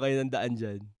 daan lang kayo ng daan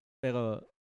dyan. Pero,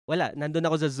 wala. Nandun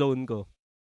ako sa zone ko.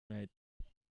 Right.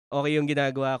 Okay yung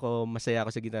ginagawa ko, masaya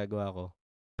ako sa ginagawa ko.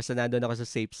 Basta nandun ako sa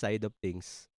safe side of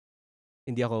things.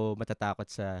 Hindi ako matatakot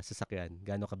sa sasakyan.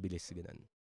 Gano'ng kabilis, ganun.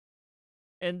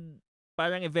 And,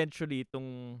 parang eventually,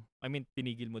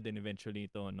 tinigil mo din eventually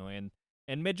ito, no? And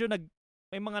medyo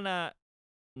may mga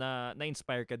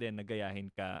na-inspire ka din, nagayahin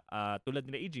ka. Tulad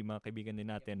nila EG, mga kaibigan din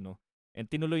natin, no? And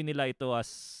tinuloy nila ito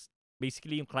as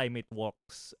basically yung climate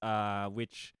walks,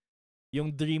 which yung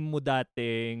dream mo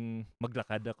dating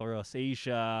maglakad across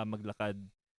Asia, maglakad,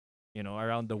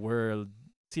 around the world.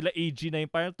 Sila EG na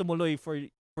yung parang tumuloy for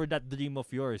that dream of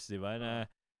yours, di ba? Na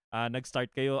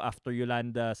nag-start kayo after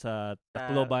Yolanda sa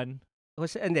Tacloban.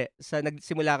 Hindi.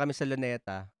 Nagsimula kami sa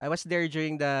Luneta. I was there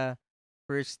during the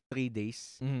first 3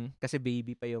 days. Kasi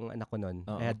baby pa yung anak ko nun.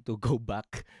 I had to go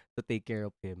back to take care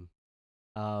of him.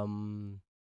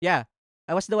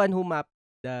 I was the one who mapped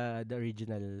the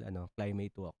original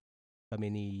climate walk. Kami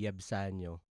ni Yeb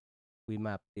Sanyo. We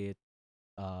mapped it.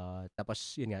 Tapos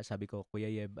yun nga, sabi ko,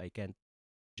 Kuya Yeb, I can't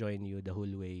join you the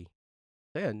whole way.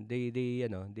 So yun, they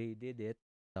did it.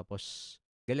 Tapos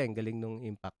galing nung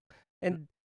impact. And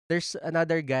there's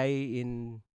another guy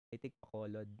in, I think,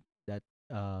 Bacolod that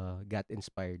got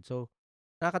inspired. So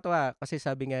nakakatawa kasi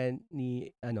sabi nga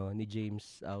ni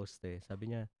James Auste,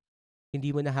 sabi niya,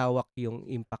 hindi mo na hawak yung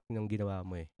impact ng ginawa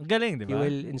mo eh. Ang galing, di ba? You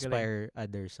will inspire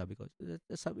others, sabi ko.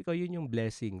 Sabi ko, yun yung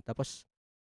blessing. Tapos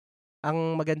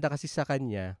ang maganda kasi sa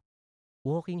kanya,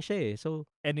 walking siya eh. So,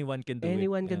 Anyone can do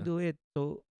anyone it. can do it.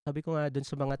 So, sabi ko nga dun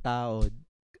sa mga tao,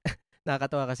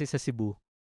 nakakatawa kasi sa Cebu.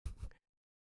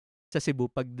 Sa Cebu,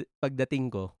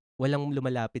 pagdating ko, walang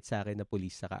lumalapit sa akin na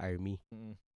police saka army.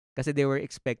 Mm. Kasi they were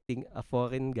expecting a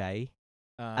foreign guy,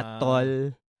 a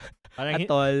Parang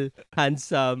tall,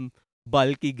 handsome,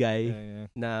 bulky guy yeah.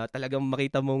 na talagang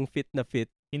makita mong fit na fit.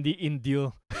 Hindi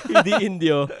Indio. Hindi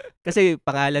Indio. Kasi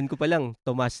pangalan ko pa lang,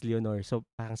 Tomas Leonor. So,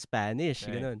 parang Spanish,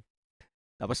 Right. ganun.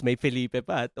 Tapos may Felipe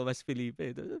pa, Tomas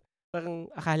Felipe. Parang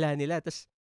akala nila. Tapos,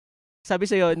 sabi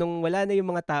sa'yo, nung wala na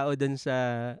yung mga tao dun sa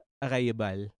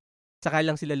arrival, saka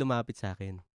lang sila lumapit sa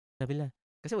akin. Sabi nila,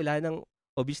 kasi wala nang,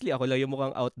 obviously, ako lang yung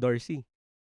mukhang outdoorsy.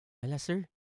 Ala, sir,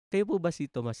 kayo po ba si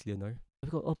Tomas Leonor? Sabi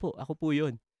ko, opo, ako po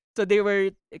yun. So, they were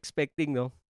expecting,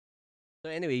 no? So,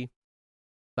 anyway,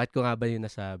 bakit ko nga ba yung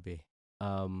nasabi?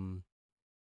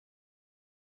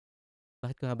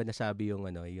 Bakit ko nga ba nasabi yung,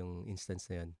 yung instance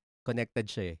na yun? Connected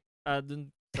siya eh. Dun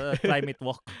sa climate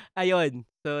walk. Ayun.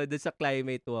 So, dun sa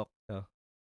climate walk, no?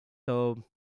 So,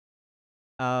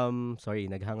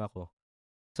 sorry, naghang ako.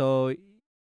 So,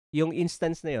 yung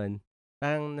instance na yun,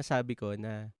 parang nasabi ko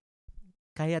na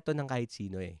kaya to ng kahit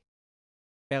sino eh.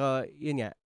 Pero, yun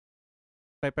nga,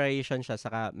 preparation siya,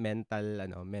 saka mental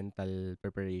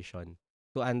preparation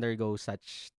to undergo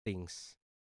such things.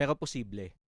 Pero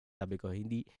posible. Sabi ko,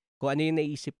 hindi, kung ano yung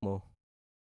naisip mo,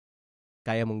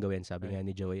 kaya mong gawin, sabi nga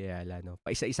ni Joey Ayala, no?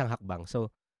 Paisa-isang hakbang.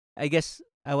 So, I guess,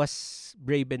 I was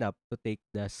brave enough to take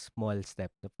the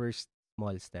first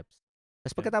small steps.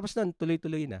 Tapos pagkatapos nun,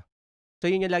 tuloy-tuloy na. So,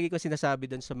 yun yung lagi ko sinasabi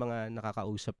dun sa mga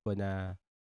nakakausap ko na,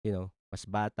 mas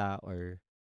bata or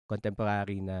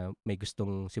contemporary na may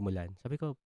gustong simulan. Sabi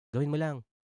ko, gawin mo lang.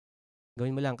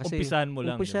 Gawin mo lang. Kasi, umpisahan mo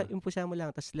lang. umpisahan mo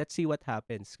lang. Tapos, let's see what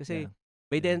happens. Kasi,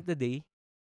 by the end of the day,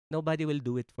 nobody will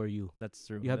do it for you. That's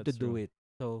true. You have to do it.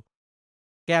 So,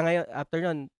 kaya ngayon, after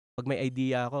nun, pag may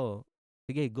idea ako,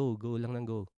 sige, go lang ng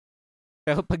go.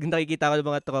 Pero pag nakikita ko ng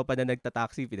mga tropa na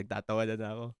nagtataxi, pinagtatawanan na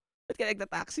ako. Ba't ka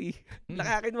nagtataxi?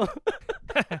 Lakarin mo.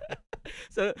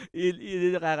 So, yun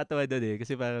yung nakakatawa doon eh.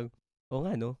 Kasi parang,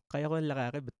 nga no, kaya ko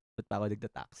lakarin, ba't pa ako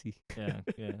nagtataxi?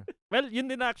 Yeah. Well, yun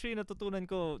din actually natutunan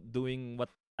ko doing what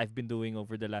I've been doing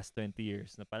over the last 20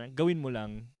 years. Na parang gawin mo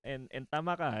lang. And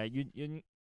tama ka,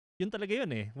 yun talaga yun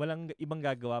eh. Walang ibang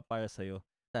gagawa para sa'yo.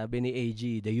 Sabi ni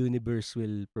AG, the universe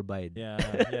will provide. Yeah.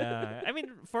 I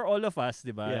mean, for all of us,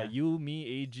 di ba? Yeah. You,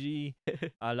 me, AG,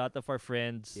 a lot of our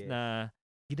friends na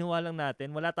ginawa lang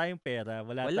natin. Wala tayong pera.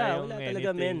 Wala tayong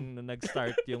anything nung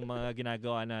nag-start yung mga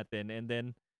ginagawa natin. And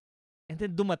then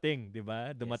dumating, di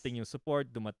ba? Dumating yung support,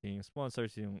 dumating yung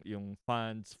sponsors, yung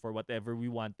funds for whatever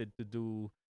we wanted to do.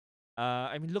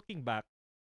 I mean, looking back,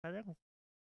 parang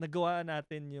nagawa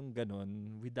natin yung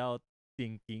ganun without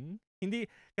thinking. Hindi,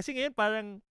 kasi ngayon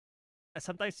parang,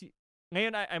 sometimes,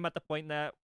 ngayon I'm at the point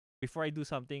na, before I do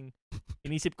something,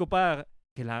 inisip ko pa,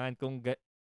 kailangan kong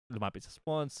lumapit sa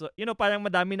sponsor. Parang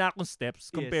madami na akong steps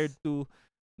compared to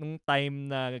nung time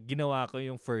na ginawa ko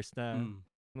yung first na,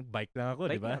 bike lang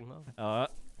ako, di ba?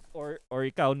 Or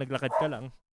ikaw, naglakad ka lang.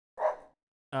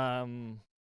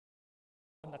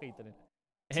 Nakita nito.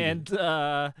 And,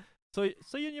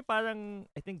 so yun yung parang,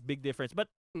 I think, big difference. But,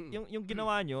 yung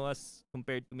ginawa nyo as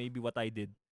compared to maybe what I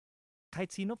did,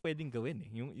 kahit sino pwedeng gawin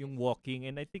eh. Yung walking,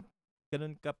 and I think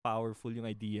ganun ka powerful yung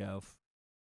idea of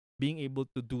being able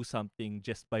to do something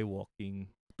just by walking.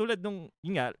 Tulad nung,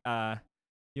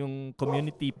 yung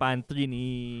community pantry ni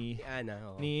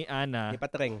Ana. Ni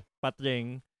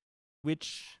Patreng,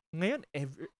 which ngayon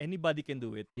anybody can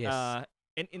do it. Yes.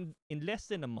 And in less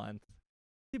than a month,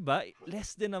 diba?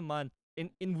 Less than a month,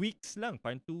 in weeks lang,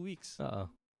 parang 2 weeks.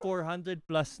 400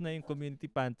 plus na yung community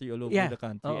pantry all over the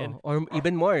country. And, or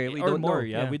even more. We don't know.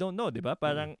 We don't know, diba?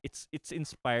 Parang it's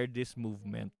inspired this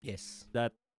movement. Yes.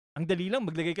 That, ang dali lang,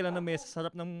 maglagay ka lang ng mesa sa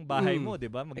sarap ng bahay mo,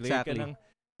 diba? Maglagay ka ng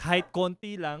kahit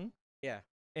konti lang. Yeah.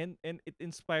 And it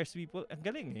inspires people. Ang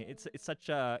galing eh. It's such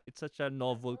a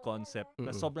novel concept na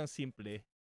sobrang simple.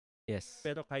 Yes.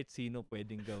 Pero kahit sino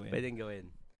pwedeng gawin.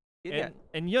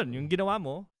 And yun, yung ginawa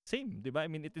mo, same, diba? I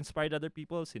mean, it inspired other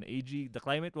people. Sina AG, the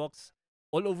climate walks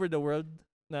all over the world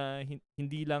na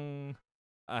hindi lang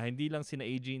sina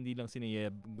AG, hindi lang sina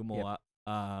Yeb gumawa.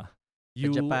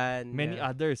 You, Japan, many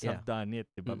others have done it,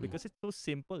 diba? Because it's so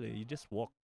simple eh. You just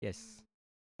walk. Yes.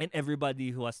 And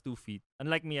everybody who has 2 feet,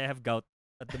 unlike me, I have gout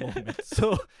at the moment.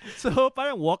 so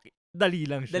parang walk, dali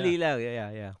lang siya. Dali lang,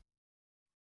 yeah.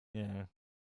 Yeah.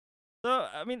 So,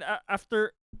 I mean,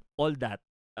 after all that,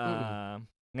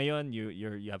 ngayon you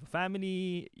have a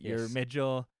family, you're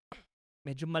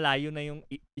medyo malayo na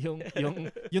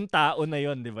yung tao na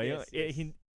yon, di ba? Yes.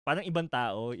 parang ibang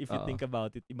tao, if you Oo. think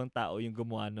about it, ibang tao yung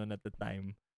gumawa nun at the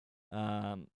time.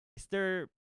 Is there,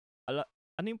 ano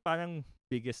yung parang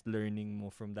biggest learning mo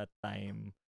from that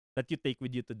time that you take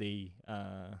with you today?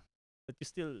 That you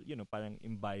still, parang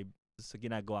imbibe sa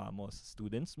ginagawa mo sa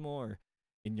students mo or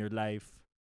in your life?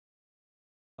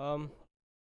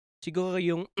 Siguro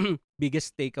yung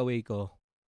biggest takeaway ko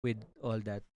with all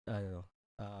that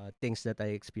things that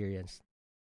I experienced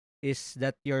is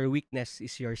that your weakness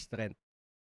is your strength.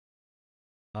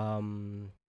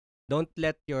 Don't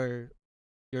let your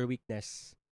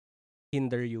weakness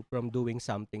hinder you from doing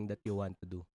something that you want to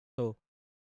do. So,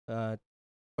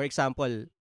 for example,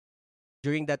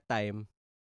 during that time,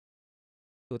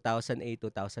 2008,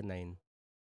 2009,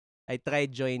 I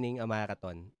tried joining a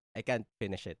marathon. I can't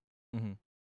finish it. Mhm.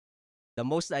 The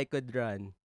most I could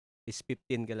run is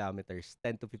 15 kilometers,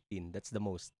 10 to 15. That's the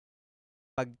most.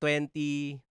 Pag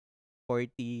 20,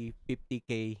 40,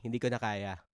 50K, hindi ko na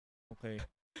kaya. Okay.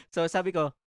 So sabi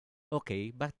ko,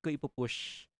 okay, bakit ko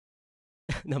ipupush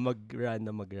na mag-run?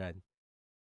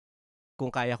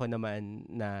 Kung kaya ko naman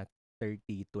na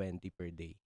 30, 20 per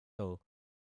day. So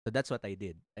that's what I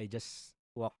did. I just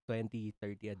walk 20,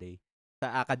 30 a day.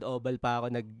 Sa Akad Oval pa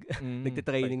ako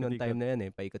nagte-training noong time na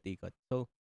yan paikot-ikot.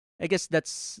 So I guess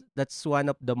that's one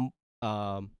of the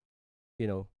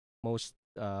most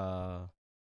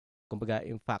kumbaga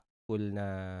impactful na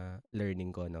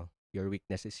learning ko, no. Your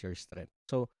weakness is your strength.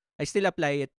 So I still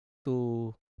apply it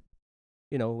to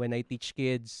when I teach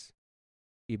kids,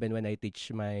 even when I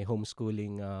teach my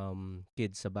homeschooling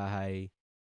kids sa bahay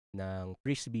ng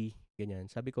frisbee, ganyan.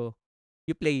 Sabi ko,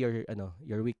 you play your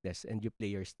weakness and you play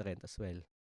your strength as well.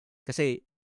 Kasi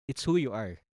it's who you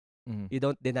are. Mhm. You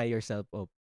don't deny yourself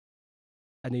of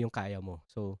ano yung kaya mo.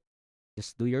 So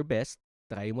just do your best,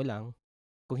 try mo lang.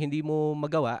 Kung hindi mo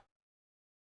magawa,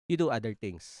 you do other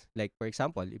things. Like for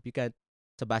example, if you can't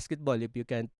sa basketball, if you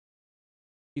can't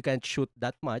shoot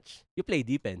that much, you play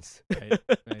defense. Right.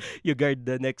 You guard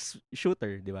the next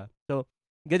shooter, di ba? So,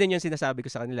 ganun yung sinasabi ko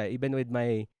sa kanila. Even with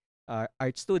my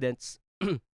art students,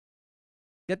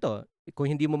 ganito, kung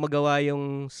hindi mo magawa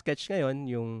yung sketch ngayon,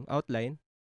 yung outline,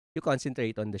 you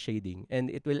concentrate on the shading and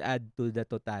it will add to the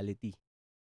totality.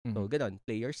 So, ganun,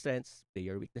 play your strengths, play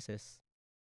your weaknesses.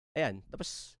 Ayan,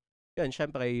 tapos, yun,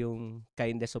 syempre, yung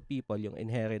kindness of people, yung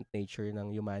inherent nature ng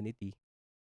humanity,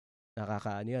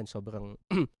 nakakaano yan, sobrang,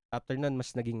 after nun,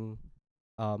 mas naging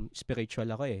spiritual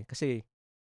ako kasi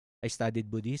I studied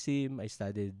Buddhism, I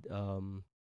studied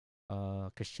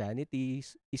Christianity,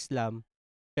 Islam.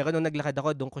 Pero nung naglakad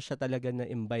ako, doon ko siya talaga na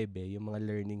imbibe yung mga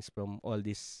learnings from all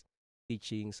these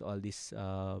teachings, all these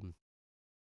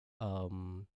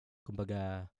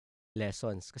kumbaga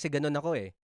lessons. Kasi ganun ako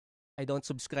I don't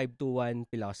subscribe to one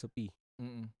philosophy.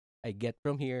 I get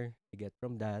from here, I get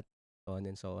from that, so on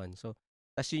and so on. So,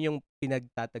 tas yun yung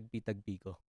pinagtatagpi-tagpi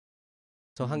ko.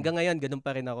 So hanggang ngayon, ganun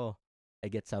pa rin ako. I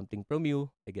get something from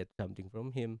you, I get something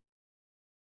from him.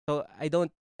 So I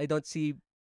don't see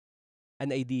an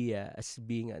idea as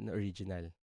being an original.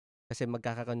 Kasi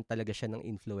magkakaroon talaga siya ng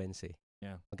influence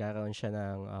Yeah. Magkakaroon siya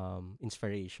ng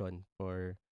inspiration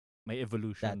for may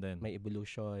evolution that. din. May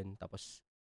evolution. Tapos,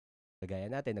 kagaya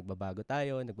natin, nagbabago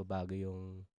tayo, nagbabago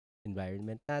yung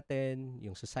environment natin,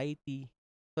 yung society.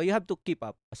 So, you have to keep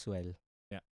up as well.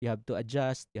 Yeah. You have to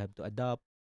adjust, you have to adapt,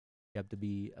 you have to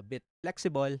be a bit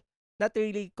flexible, not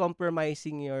really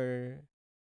compromising your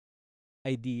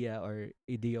idea or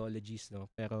ideologies, no?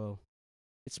 Pero,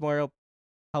 it's more of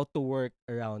how to work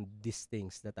around these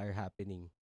things that are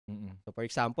happening. So, for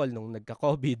example, nung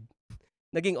nagka-COVID,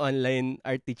 naging online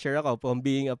art teacher ako from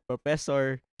being a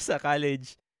professor sa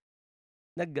college.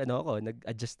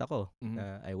 Nag-adjust ako.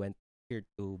 I went here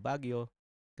to Baguio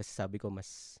kasi sabi ko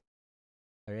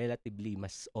relatively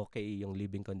mas okay yung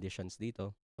living conditions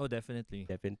dito. Oh, definitely.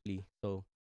 Definitely. So,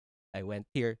 I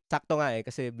went here. Sakto nga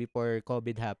kasi before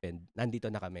COVID happened, nandito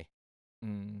na kami.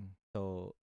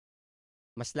 So,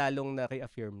 mas lalong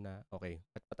na-reaffirm na, okay,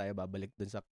 ba't pa tayo babalik dun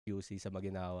sa QC sa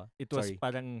Maguinao? It was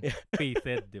parang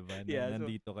fated, di ba? Yeah,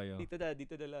 nandito kayo. Dito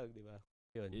na lang, di ba?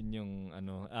 Yun yung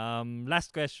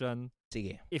last question.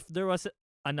 Sige. If there was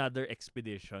another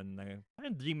expedition,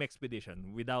 parang dream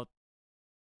expedition, without,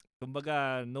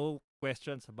 kumbaga, no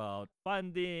questions about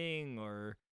funding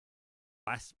or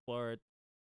passport,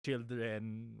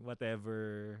 children,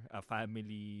 whatever, a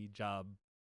family, job,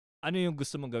 ano yung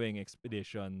gusto mong gawing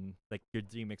expedition? Like your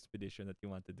dream expedition that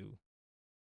you want to do?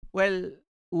 Well,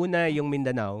 una yung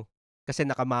Mindanao. Kasi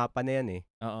nakamapa na yan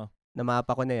Oo.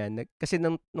 Namapa ko na yan. Kasi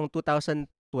nung 2012,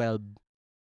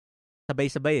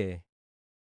 sabay-sabay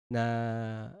na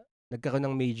nagkaroon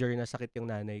ng major na sakit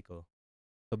yung nanay ko.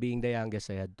 So being the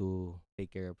youngest, I had to take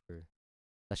care of her.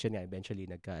 Tapos yun nga, eventually,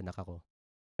 nagkaanak ako.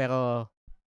 Pero,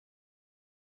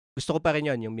 gusto ko pa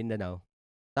rin yun, yung Mindanao.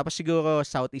 Tapos siguro,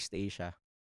 Southeast Asia.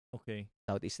 Okay.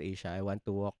 Southeast Asia. I want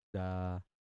to walk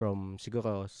from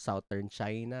siguro Southern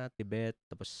China, Tibet,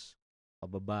 tapos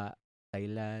pababa,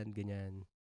 Thailand, ganyan.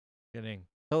 Galing.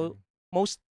 So,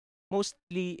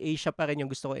 mostly Asia pa rin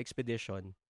yung gusto ko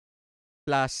expedition.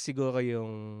 Plus, siguro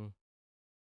yung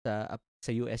sa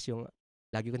US yung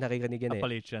lagi ko naririnig yan eh.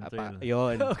 Appalachian Trail.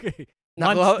 Yun. Okay.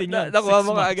 Nakuha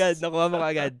mo 6 agad. months. Nakuha mo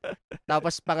agad.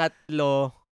 Tapos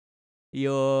pangatlo,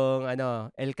 yung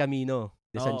El Camino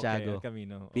de Santiago. Okay, El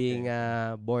Camino. Okay. Being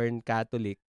born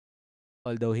Catholic,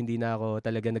 although hindi na ako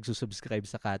talaga nagsusubscribe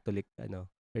sa Catholic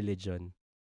religion.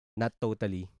 Not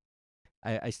totally.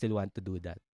 I still want to do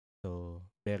that. So,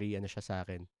 very siya sa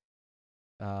akin.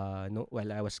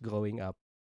 While I was growing up,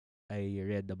 I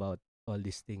read about all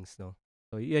these things, no.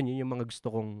 So, yun yung mga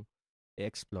gusto kong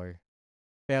i-explore.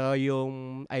 Pero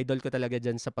yung idol ko talaga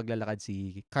dyan sa paglalakad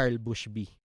si Carl Bushby.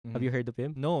 Have you heard of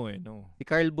him? No. Si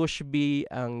Carl Bushby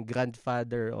ang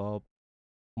grandfather of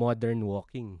modern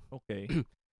walking. Okay.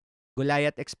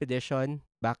 Goliath Expedition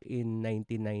back in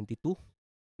 1992.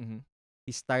 Mm-hmm.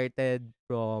 He started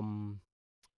from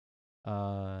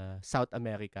South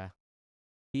America.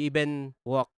 He even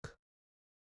walked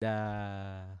the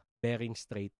Bering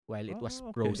Strait while it was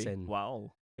frozen.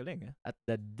 Wow. Galing eh. At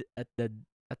the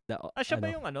siya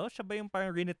ba yung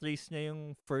parang retrace niya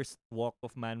yung first walk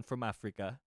of man from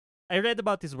Africa? I read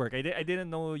about his work. I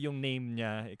didn't know yung name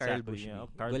niya exactly.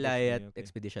 Carl Goliath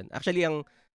Expedition. Actually, ang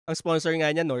sponsor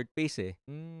nga niya North Face eh.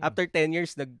 After 10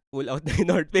 years, nag-pull out na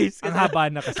yung North Face. Ang haba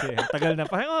na kasi. Tagal na.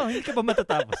 Parang, hindi ka ba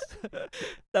matatapos?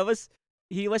 Tapos,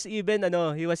 he was even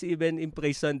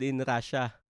imprisoned in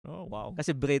Russia. Oh, wow.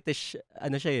 Kasi British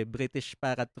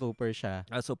paratrooper siya.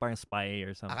 So parang spy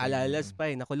or something. Akala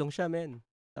spy. Nakulong siya, men.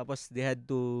 Tapos, they had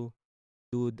to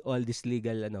do all this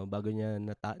legal, bago niya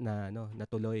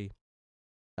natuloy.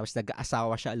 Tapos,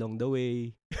 nag-aasawa siya along the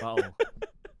way. Wow.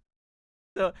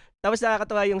 So, tapos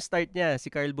nakakatawa yung start niya. Si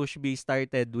Carl Bushby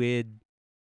started with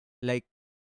like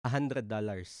 $100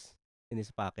 in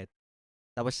his pocket.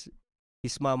 Tapos,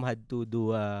 his mom had to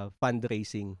do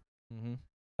fundraising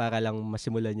para lang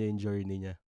masimulan niya yung journey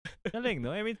niya. Galing,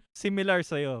 no? I mean, similar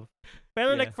sa'yo.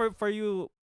 Pero like for you,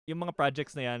 yung mga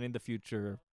projects na yan in the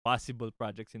future, possible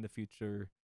projects in the future,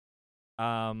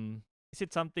 is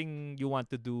it something you want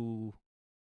to do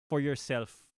for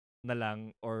yourself na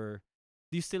lang, or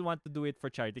do you still want to do it for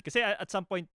charity? Kasi at some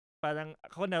point, parang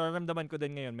ako nararamdaman ko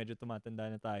din ngayon, medyo tumatanda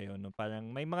na tayo, no?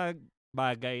 Parang may mga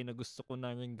bagay na gusto ko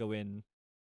na rin gawin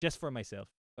just for myself.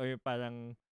 Or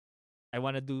parang I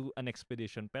wanna do an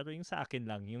expedition, pero yung sa akin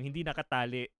lang, yung hindi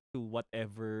nakatali to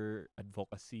whatever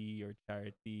advocacy or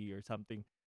charity or something.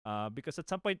 Because at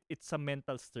some point, it's a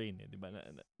mental strain, di ba?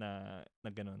 Na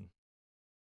ganun.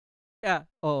 Yeah,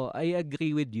 I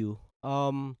agree with you.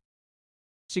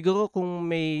 Siguro kung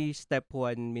may step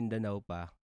 1 Mindanao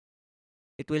pa,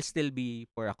 it will still be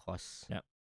for a cause. Yeah.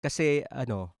 Kasi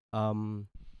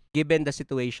given the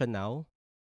situation now,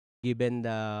 given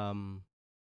the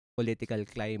political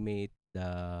climate,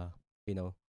 the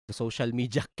social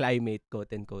media climate,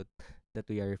 quote unquote, that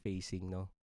we are facing, no.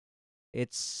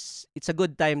 It's a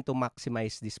good time to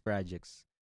maximize these projects.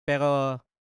 Pero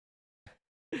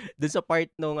dun sa part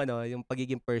nung yung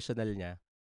pagiging personal niya,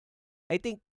 I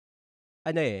think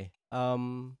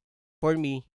for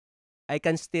me, I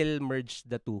can still merge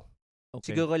the two.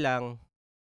 Okay. Siguro lang,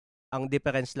 ang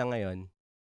difference lang ngayon,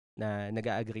 na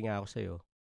nag-a-agree nga ako sa'yo,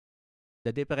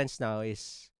 the difference now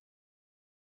is,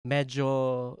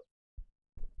 medyo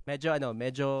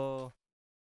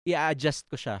i-adjust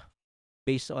ko siya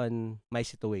based on my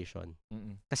situation.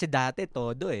 Kasi dati,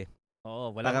 todo eh.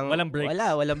 Oo, walang breaks.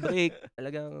 Walang break.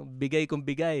 Talagang bigay kung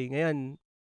bigay. Ngayon,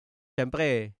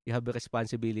 syempre, you have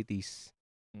responsibilities.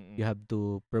 You have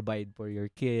to provide for your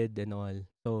kid and all.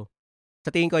 So,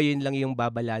 sa tingin ko, yun lang yung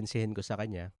babalansehin ko sa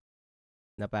kanya.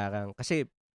 Na parang, kasi,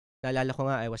 naalala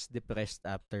ko nga, I was depressed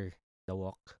after the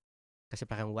walk. Kasi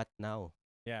parang, what now?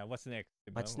 Yeah, what's next?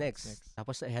 Diba? What's next?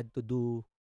 Tapos, I had to do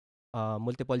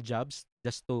multiple jobs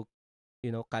just to,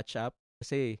 catch up.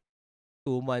 Kasi,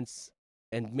 2 months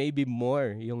and maybe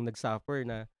more yung nagsuffer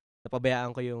na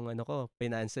napabayaan ko yung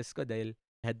finances ko dahil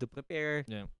I had to prepare.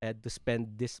 Yeah. I had to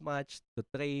spend this much to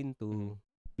train, to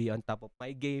be on top of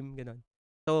my game, ganun.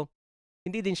 So,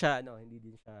 hindi din siya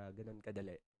ganun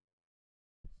kadali.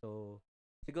 So,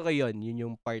 siguro yun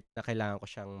yung part na kailangan ko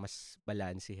siyang mas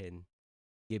balansehin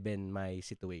given my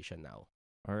situation now.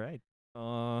 Alright.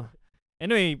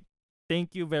 Anyway,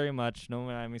 thank you very much. No,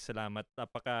 maraming salamat.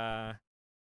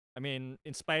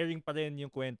 Inspiring pa rin yung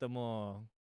kwento mo.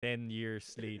 10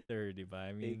 years later, di ba?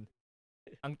 I mean,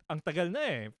 ang tagal na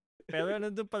eh. Pero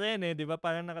nandun pa rin eh, di ba?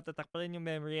 Parang nakatatak pa rin yung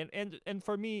memory. And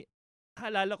for me,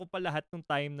 halala ko pa lahat ng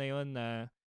time na yon na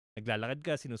naglalakad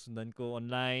ka, sinusundan ko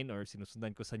online or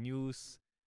sinusundan ko sa news.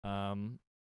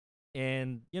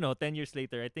 And, 10 years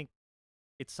later, I think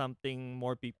it's something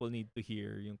more people need to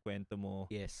hear, yung kwento mo.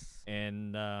 Yes.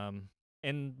 And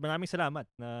maraming salamat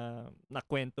na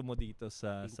nakwento mo dito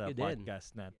sa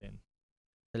podcast natin.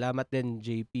 Salamat din,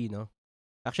 JP, no?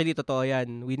 Actually, totoo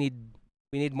yan. We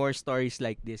need more stories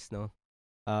like this, no?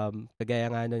 Kagaya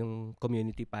nga yung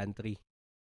community pantry.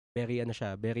 Very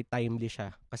very timely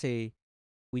siya. Kasi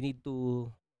we need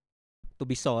to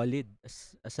be solid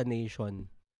as a nation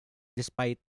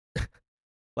despite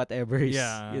whatever is,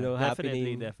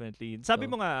 happening. Definitely.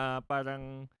 Sabi mo nga,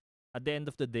 parang at the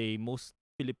end of the day, most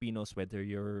Filipinos, whether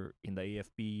you're in the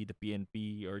AFP, the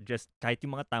PNP, or just kahit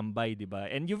yung mga tambay, di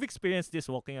ba? And you've experienced this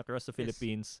walking across the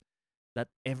Philippines, that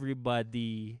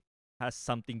everybody has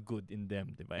something good in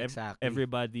them, di ba? Exactly.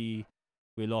 Everybody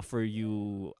will offer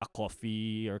you a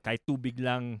coffee or kahit tubig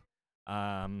lang.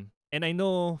 And I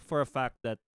know for a fact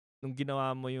that nung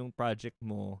ginawa mo yung project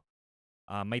mo,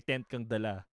 may tent kang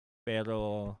dala.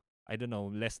 Pero, I don't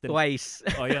know, less than... Twice.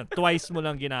 Twice mo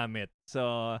lang ginamit. So,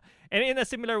 and in a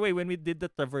similar way, when we did the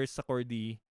Traverse sa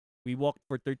Cordy, we walked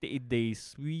for 38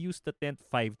 days. We used the tent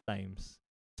 5 times.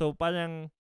 So, parang,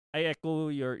 I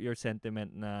echo your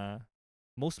sentiment na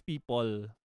most people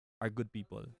are good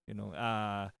people.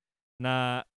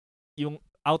 Na yung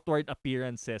outward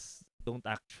appearances don't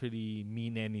actually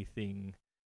mean anything.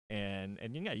 And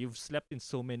yun nga, you've slept in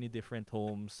so many different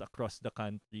homes across the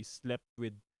country, slept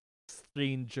with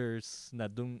strangers na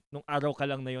nung araw ka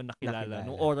lang na yon nakilala,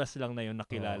 nung oras lang na yon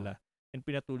nakilala, and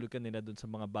pinatulog ka nila dun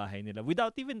sa mga bahay nila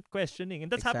without even questioning.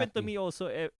 And that's happened to me also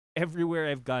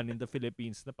everywhere I've gone in the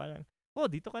Philippines, na parang,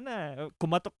 dito ka na,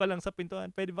 kumatok ka lang sa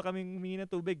pintuan, pwede ba kaming humingi ng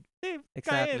tubig?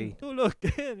 Kain, tulog.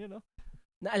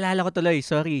 Naalala ko tuloy,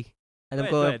 sorry.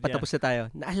 Alam ko, patapos na tayo.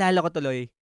 Naalala ko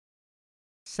tuloy,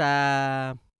 sa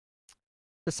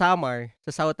Samar,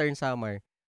 sa Southern Samar,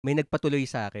 may nagpatuloy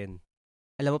sa akin.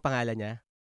 Alam mo pangalan niya?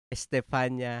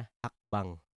 Estefania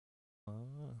Hakbang.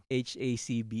 Hacbang.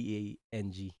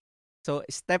 So,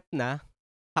 step na,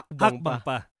 hakbang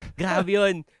pa. Grabe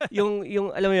yun. Yung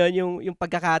alam mo yun, yung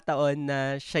pagkakataon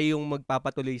na siya yung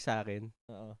magpapatuloy sa akin.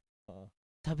 Oo.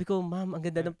 Sabi ko, ma'am, ang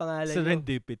ganda ng pangalan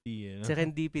Serendipity.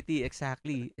 Serendipity,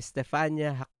 exactly.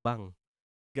 Estefania Hakbang.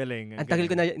 Galing. Ang tagal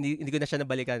ko na, hindi ko na siya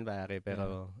nabalikan, pare.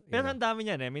 Pero ang dami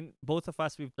niyan. I mean, both of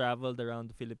us, we've traveled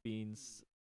around the Philippines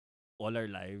all our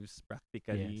lives,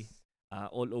 practically. Yes.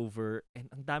 All over. And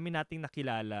ang dami nating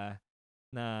nakilala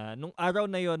na nung araw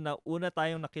na yon na una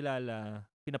tayong nakilala,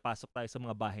 pinapasok tayo sa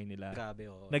mga bahay nila. Grabe,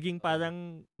 Naging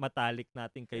parang matalik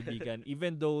nating kaibigan.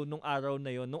 Even though nung araw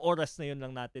na yon, nung oras na yon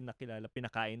lang natin nakilala,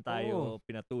 pinakain tayo,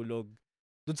 pinatulog.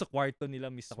 Dun sa kwarto nila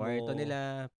mismo. Sa kwarto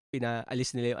nila,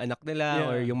 pinaalis nila yung anak nila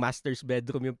or yung master's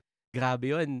bedroom.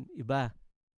 Grabe yun. Iba,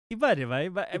 di ba?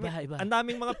 Iba. Iba. Ang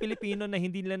daming mga Pilipino na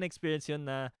hindi nila na-experience yun,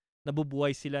 na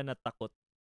nabubuhay sila na takot.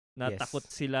 Takot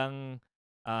silang,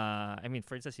 I mean,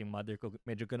 for instance, yung mother ko,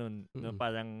 medyo ganun. No,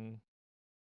 parang,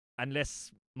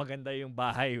 unless maganda yung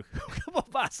bahay,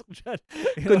 papasok dyan.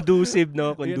 Conducive,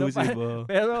 no? Conducive,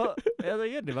 Pero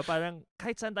yun, di ba? Parang,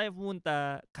 kahit saan tayo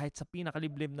pumunta, kahit sa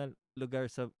pinakaliblim na lugar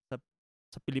sa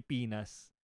Pilipinas,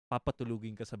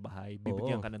 papatulugin ka sa bahay,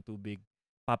 bibigyan ka ng tubig,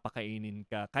 papakainin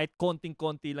ka. Kahit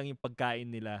konting-konti lang yung pagkain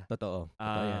nila. Totoo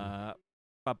yan.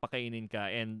 Papakainin ka.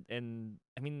 And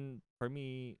I mean, for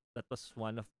me, that was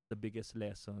one of the biggest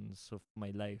lessons of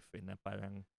my life. Na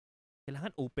parang,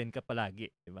 kailangan open ka palagi,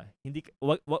 di ba? Hindi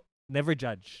never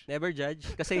judge. Never judge.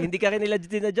 Kasi hindi ka rin nila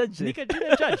dinajudge. Hindi ka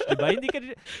dinajudge, di ba?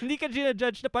 Hindi ka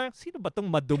dinajudge na parang, sino ba tong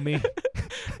madumi?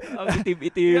 Ang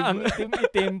itim-itim. Ang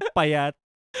itim-itim, payat.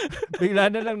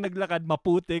 Bigla na lang naglakad,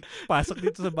 maputik, pasok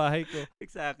dito sa bahay ko.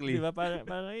 Exactly. Di ba?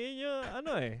 Parang yun yung,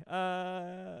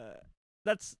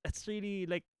 that's really,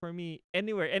 like, for me,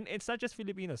 anywhere. And it's not just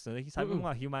Filipinos. No? Sabi mo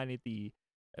nga, humanity.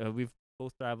 We've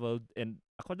both traveled, and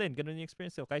ako din, ganun yung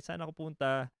experience ko. Kahit saan ako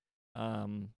punta,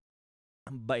 ang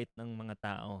bait ng mga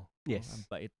tao. Yes. Ang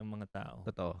bait ng mga tao.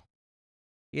 Totoo.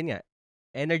 Yun nga.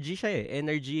 Energy siya eh.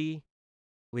 Energy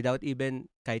without even,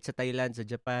 kahit sa Thailand, sa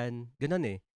Japan, ganun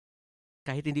eh.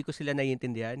 Kahit hindi ko sila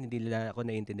naiintindihan, hindi nila ako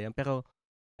naiintindihan. Pero,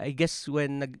 I guess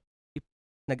when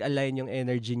nag-align yung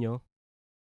energy nyo,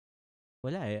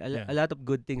 wala eh. A lot of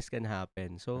good things can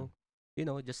happen. So,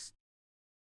 just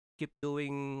keep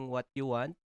doing what you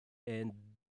want and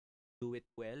do it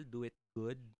well, do it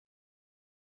good.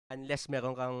 Unless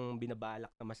meron kang binabalak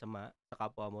na masama sa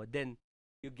kapwa mo, then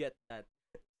you get that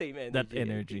same energy. That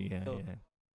energy, So,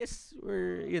 yes,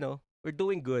 we're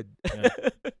doing good. Yeah.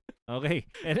 Okay.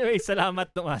 Anyway,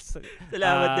 salamat, Tomas.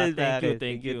 Salamat din, Thank you, pare.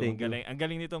 thank you. Thank you. Ang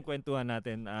galing nitong kwentuhan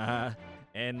natin.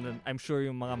 And I'm sure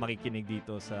yung mga makikinig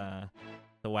dito sa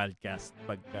Wildcast,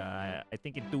 I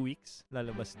think in 2 weeks,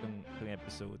 lalabas itong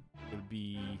episode, will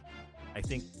be, I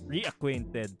think,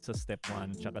 reacquainted sa step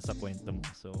 1 tsaka sa kwento mo.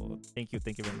 So, thank you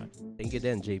very much. Thank you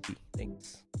din, JP.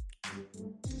 Thanks.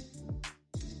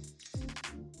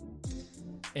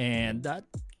 And that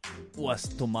was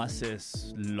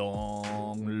Tomas's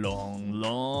long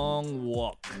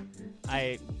walk.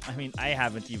 I mean, I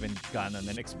haven't even gone on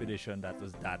an expedition that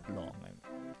was that long.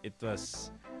 It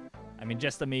was,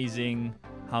 just amazing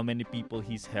how many people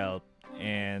he's helped,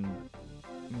 and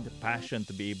the passion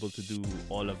to be able to do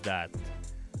all of that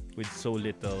with so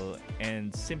little,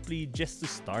 and simply just to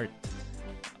start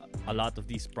a lot of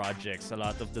these projects, a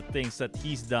lot of the things that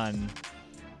he's done,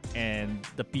 and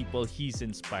the people he's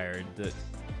inspired,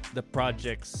 the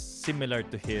projects similar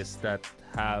to his that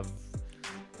have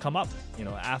come up,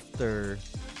 after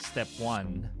step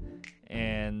 1,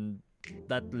 and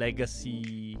that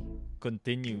legacy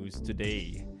continues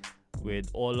today with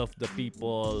all of the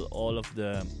people, all of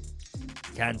the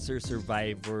cancer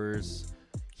survivors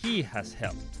he has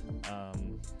helped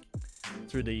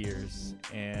through the years.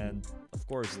 And of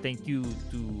course, thank you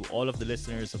to all of the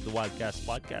listeners of the Wildcast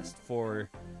podcast for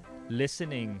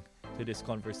listening to this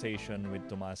conversation with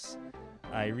Tomas.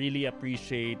 I really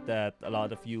appreciate that a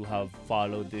lot of you have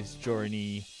followed this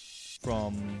journey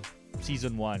from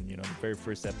season 1, the very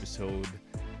first episode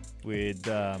with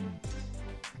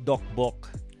Doc Book,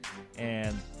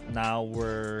 and now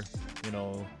we're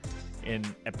in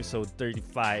episode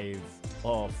 35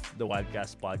 of the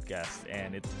Wildcast podcast,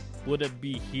 and it wouldn't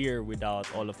be here without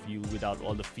all of you, without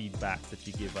all the feedback that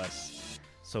you give us.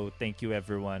 So thank you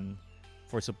everyone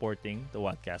for supporting the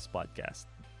Wildcast podcast.